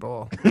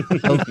uncomfortable.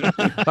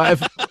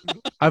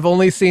 I've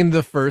only seen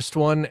the first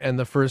one, and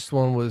the first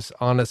one was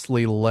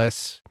honestly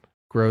less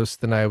gross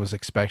than I was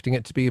expecting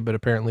it to be, but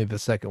apparently the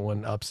second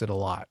one ups it a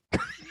lot.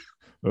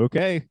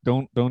 Okay.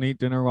 Don't eat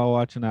dinner while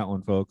watching that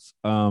one, folks.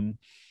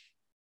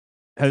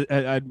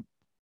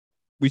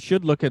 We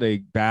should look at a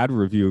bad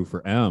review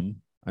for M.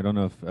 I don't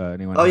know if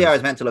anyone. Oh has... yeah, I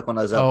was meant to look one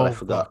of those up, but I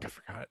forgot. Fuck,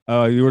 I forgot.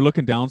 Oh, you were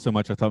looking down so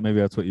much. I thought maybe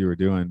that's what you were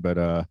doing, but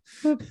Boop,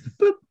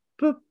 boop,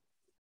 boop,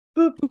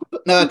 boop, boop.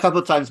 No, a couple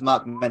of times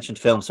Mark mentioned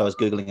films, so I was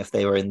googling if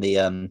they were in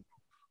the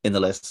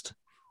list.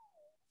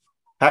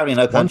 Apparently,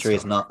 No Country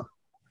is not.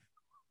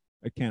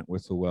 I can't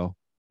whistle well.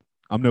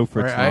 I'm no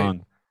Fritz Right,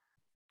 Lang.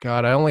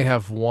 God, I only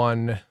have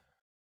one.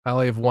 I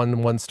only have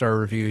one star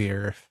review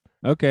here.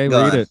 Okay,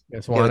 Go read on. it. You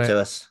guys Give want it it? to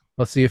us.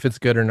 Let's see if it's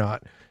good or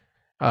not.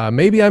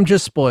 Maybe I'm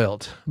just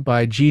spoiled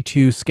by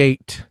G2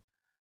 Skate.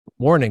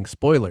 Warning,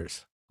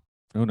 spoilers.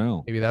 Oh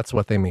no. Maybe that's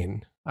what they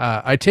mean.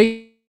 I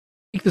take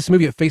this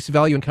movie at face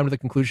value and come to the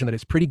conclusion that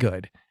it's pretty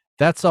good.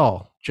 That's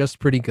all, just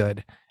pretty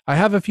good. I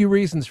have a few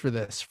reasons for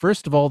this.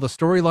 First of all, the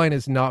storyline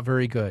is not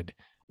very good.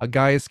 A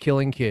guy is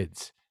killing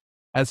kids.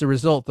 As a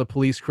result, the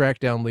police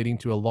crackdown leading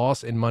to a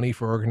loss in money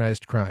for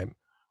organized crime.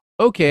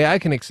 Okay, I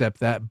can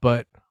accept that,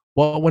 but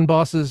when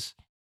bosses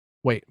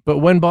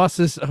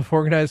of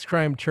organized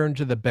crime turn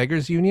to the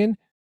beggars union?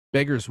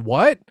 Beggars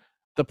what?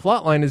 The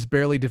plotline is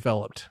barely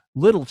developed.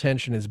 Little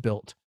tension is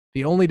built.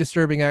 The only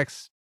disturbing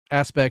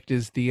aspect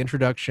is the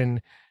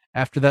introduction.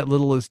 After that,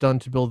 little is done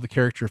to build the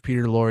character of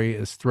Peter Lorre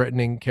as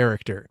threatening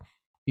character.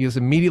 He is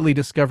immediately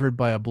discovered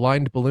by a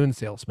blind balloon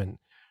salesman.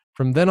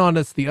 From then on,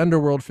 it's the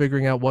underworld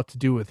figuring out what to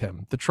do with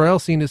him. The trial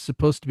scene is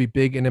supposed to be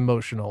big and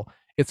emotional.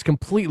 It's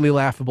completely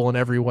laughable in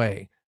every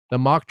way. The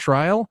mock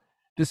trial?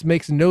 This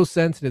makes no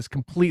sense and is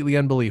completely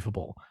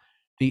unbelievable.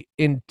 The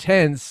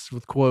intense,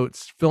 with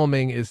quotes,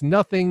 filming is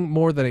nothing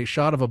more than a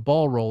shot of a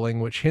ball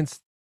rolling, which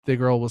hints the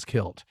girl was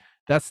killed.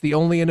 That's the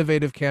only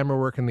innovative camera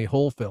work in the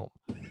whole film.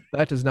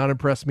 That does not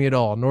impress me at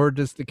all, nor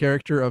does the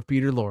character of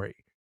Peter Lorre.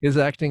 His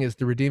acting is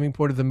the redeeming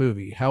point of the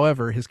movie.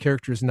 However, his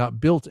character is not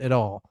built at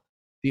all.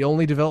 The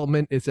only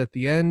development is at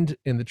the end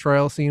in the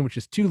trial scene, which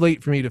is too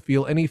late for me to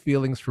feel any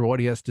feelings for what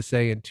he has to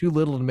say and too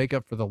little to make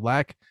up for the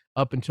lack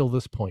up until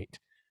this point.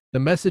 The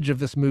message of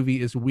this movie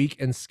is weak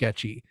and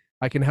sketchy.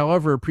 I can,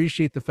 however,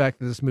 appreciate the fact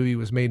that this movie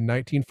was made in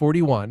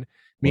 1941,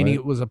 meaning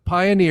it was a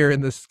pioneer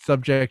in the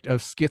subject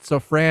of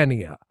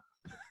schizophrenia.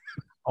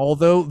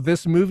 Although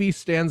this movie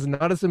stands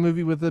not as a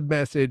movie with a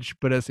message,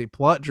 but as a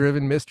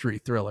plot-driven mystery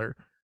thriller.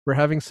 For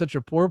having such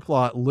a poor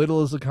plot,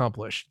 little is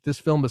accomplished. This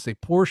film is a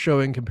poor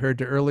showing compared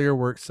to earlier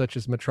works such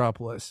as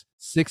Metropolis.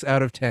 6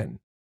 out of 10.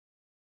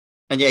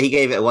 And yeah, he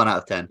gave it a 1 out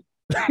of 10.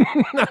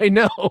 I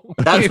know.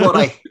 That's what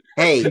I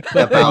hate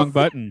Wrong about.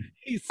 button.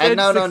 And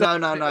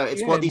no.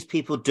 It's what these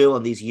people do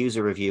on these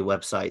user review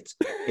websites.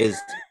 Is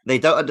they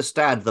don't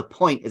understand the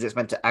point. Is it's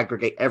meant to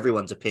aggregate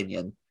everyone's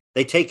opinion.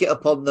 They take it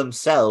upon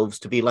themselves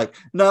to be like,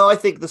 no, I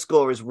think the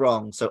score is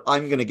wrong, so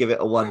I'm going to give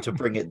it a 1 to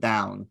bring it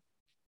down.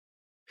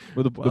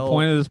 Well, the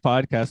point of this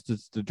podcast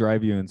is to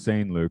drive you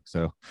insane, Luke.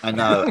 So I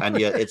know, and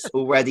yeah, it's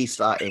already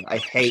starting. I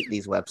hate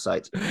these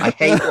websites. I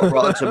hate what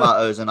Rotten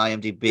Tomatoes and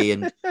IMDb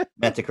and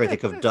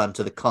Metacritic have done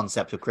to the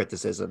concept of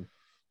criticism.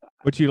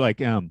 What you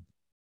like, M?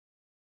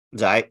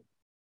 Right?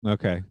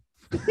 Okay.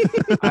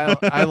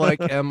 I like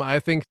M. I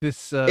think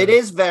this. It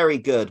is very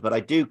good, but I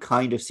do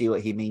kind of see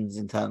what he means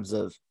in terms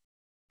of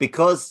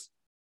because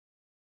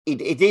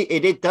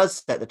it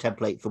does set the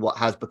template for what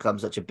has become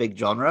such a big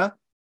genre.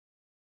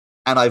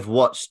 And I've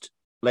watched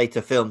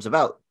later films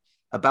about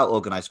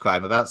organized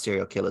crime, about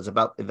serial killers,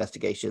 about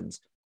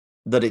investigations,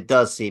 that it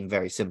does seem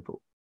very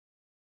simple.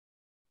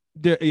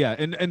 Yeah,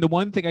 and the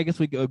one thing I guess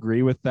we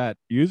agree with that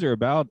user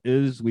about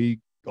is we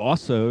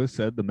also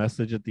said the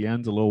message at the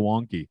end's a little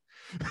wonky.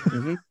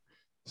 Mm-hmm.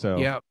 So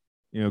yeah,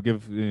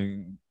 give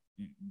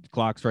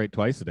clocks right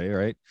twice a day,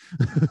 right?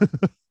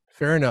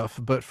 Fair enough,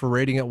 but for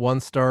rating it 1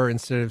 star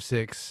instead of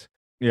 6,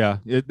 yeah,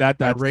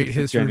 I rate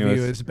his review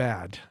as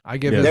bad. I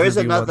give his there is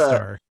review 1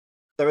 star.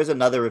 There is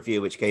another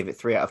review which gave it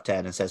 3 out of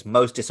 10 and says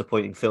most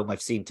disappointing film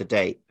I've seen to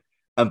date.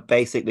 And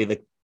basically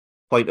the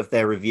point of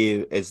their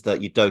review is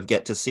that you don't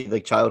get to see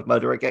the child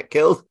murderer get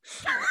killed.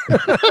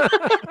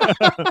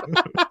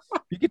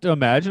 You get to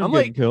imagine him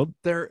getting killed.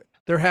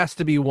 There has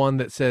to be one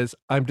that says,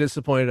 I'm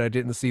disappointed I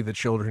didn't see the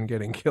children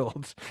getting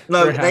killed.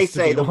 No, they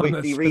say the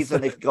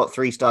reason they've got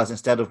 3 stars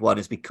instead of 1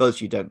 is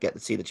because you don't get to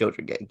see the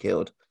children getting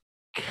killed.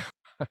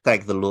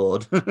 Thank the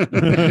Lord.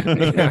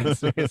 Yeah,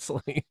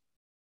 seriously.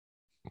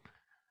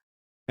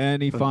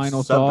 Any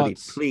final Somebody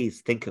thoughts?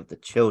 Please think of the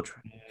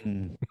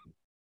children.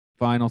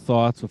 Final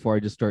thoughts before I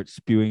just start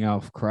spewing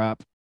off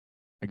crap.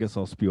 I guess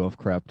I'll spew off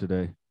crap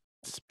today.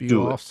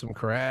 Spew off some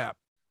crap.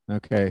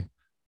 Okay.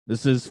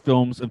 This is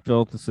Films and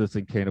Filth, the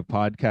Citizen Kane of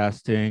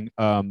podcasting.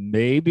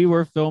 Maybe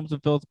we're Films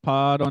and Filth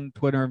Pod on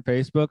Twitter and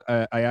Facebook.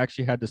 I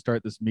actually had to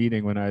start this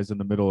meeting when I was in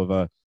the middle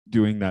of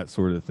doing that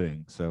sort of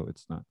thing. So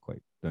it's not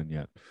quite done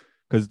yet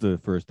because the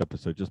first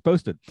episode just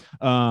posted.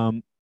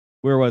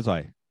 Where was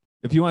I?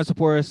 If you want to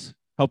support us,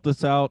 help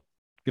us out,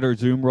 get our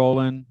Zoom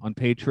rolling on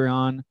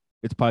Patreon.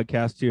 It's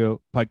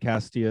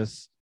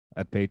Podcastius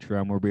at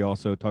Patreon, where we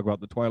also talk about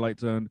the Twilight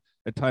Zone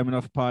at Time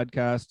Enough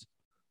Podcast.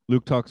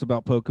 Luke talks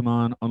about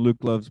Pokemon on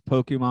Luke Loves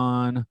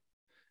Pokemon.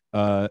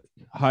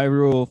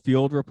 Hyrule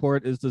Field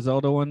Report is the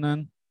Zelda one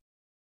then?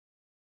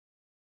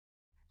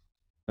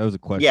 That was a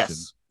question.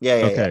 Yes.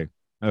 Yeah.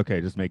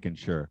 Okay, just making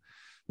sure.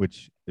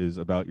 Which is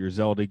about your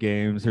Zelda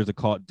games. There's a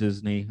Caught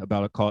Disney,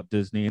 about a Caught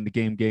Disney, and the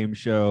Game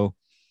Show,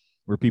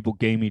 where people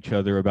game each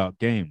other about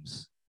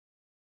games.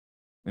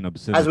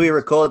 As we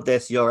record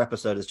this, your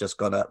episode has just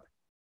gone up.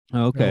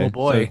 Okay. Oh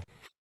boy.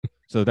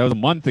 So that was a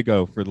month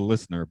ago for the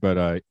listener,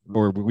 but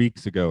or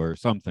weeks ago or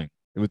something.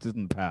 It was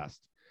in the past.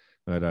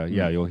 But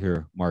yeah, you'll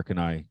hear Mark and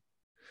I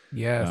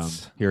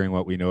hearing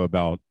what we know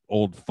about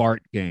old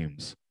fart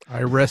games.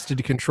 I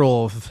wrested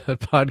control of the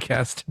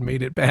podcast and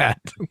made it bad.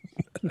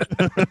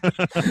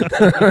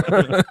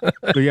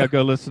 So yeah,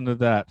 go listen to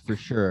that for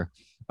sure.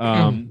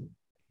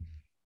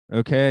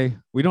 Okay.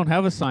 We don't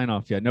have a sign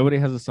off yet. Nobody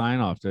has a sign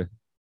off to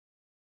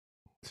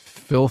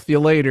filth you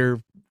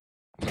later.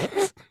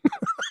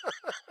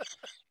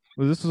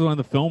 Well, this was one of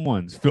the film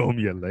ones. Film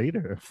you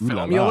later.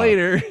 Film you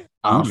later.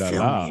 I'll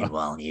film you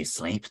while you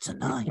sleep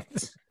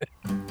tonight.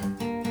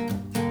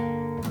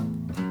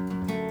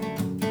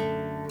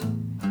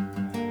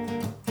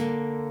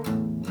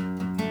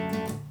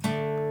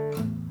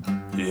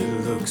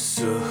 It looks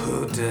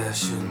so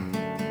dashing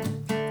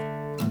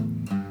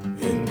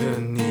in the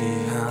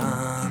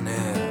neon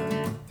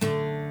air.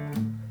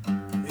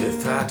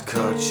 If I'd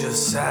caught your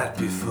sight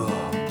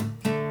before,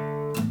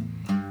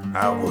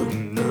 I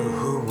wouldn't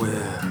know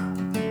where.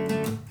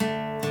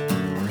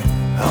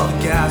 All the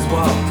guys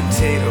walk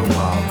potato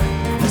walk.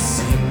 It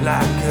seemed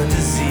like a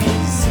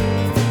disease.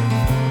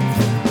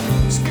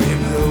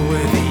 Scream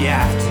away the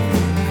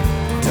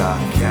afternoon.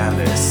 Dark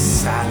alley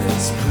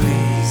silence,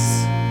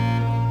 please.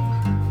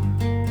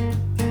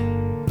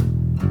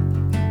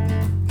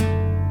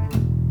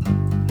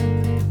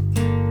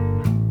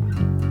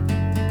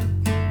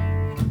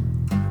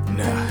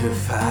 Now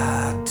if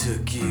I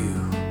took you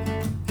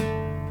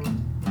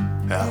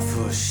out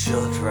for a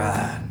short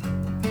ride,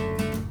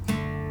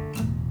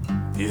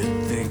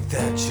 you'd think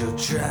that you're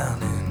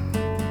drowning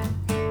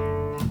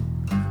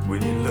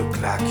when you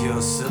look like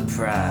you're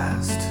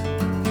surprised.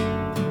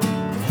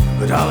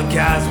 But all the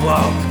guys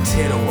walk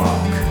potato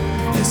walk.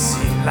 It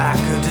seemed like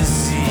a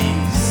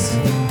disease.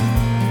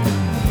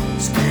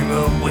 Scream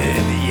away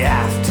the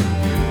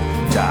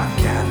afternoon. Dark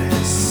alley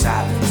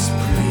silence,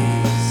 please.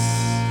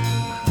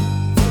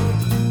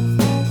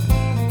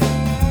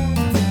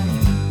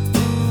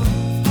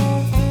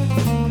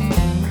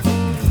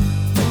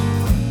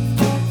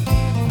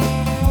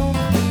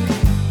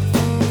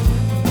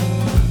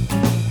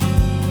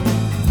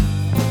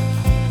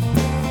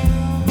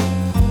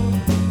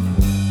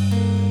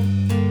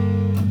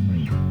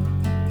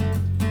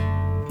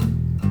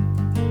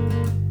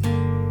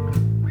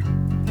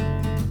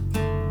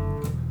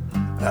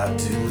 I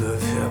do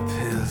love your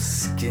pale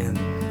skin,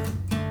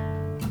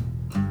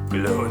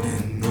 glowing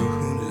in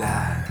moonlight.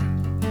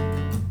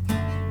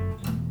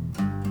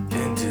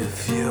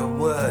 you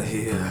were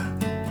here,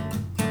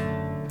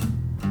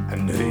 I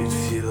knew you'd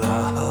feel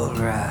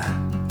alright.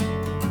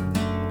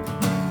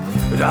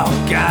 But all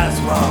guys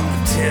walk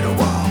the titter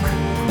walk,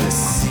 this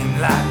seemed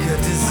like a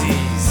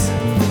disease.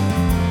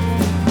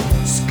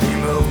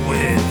 Screamer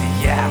with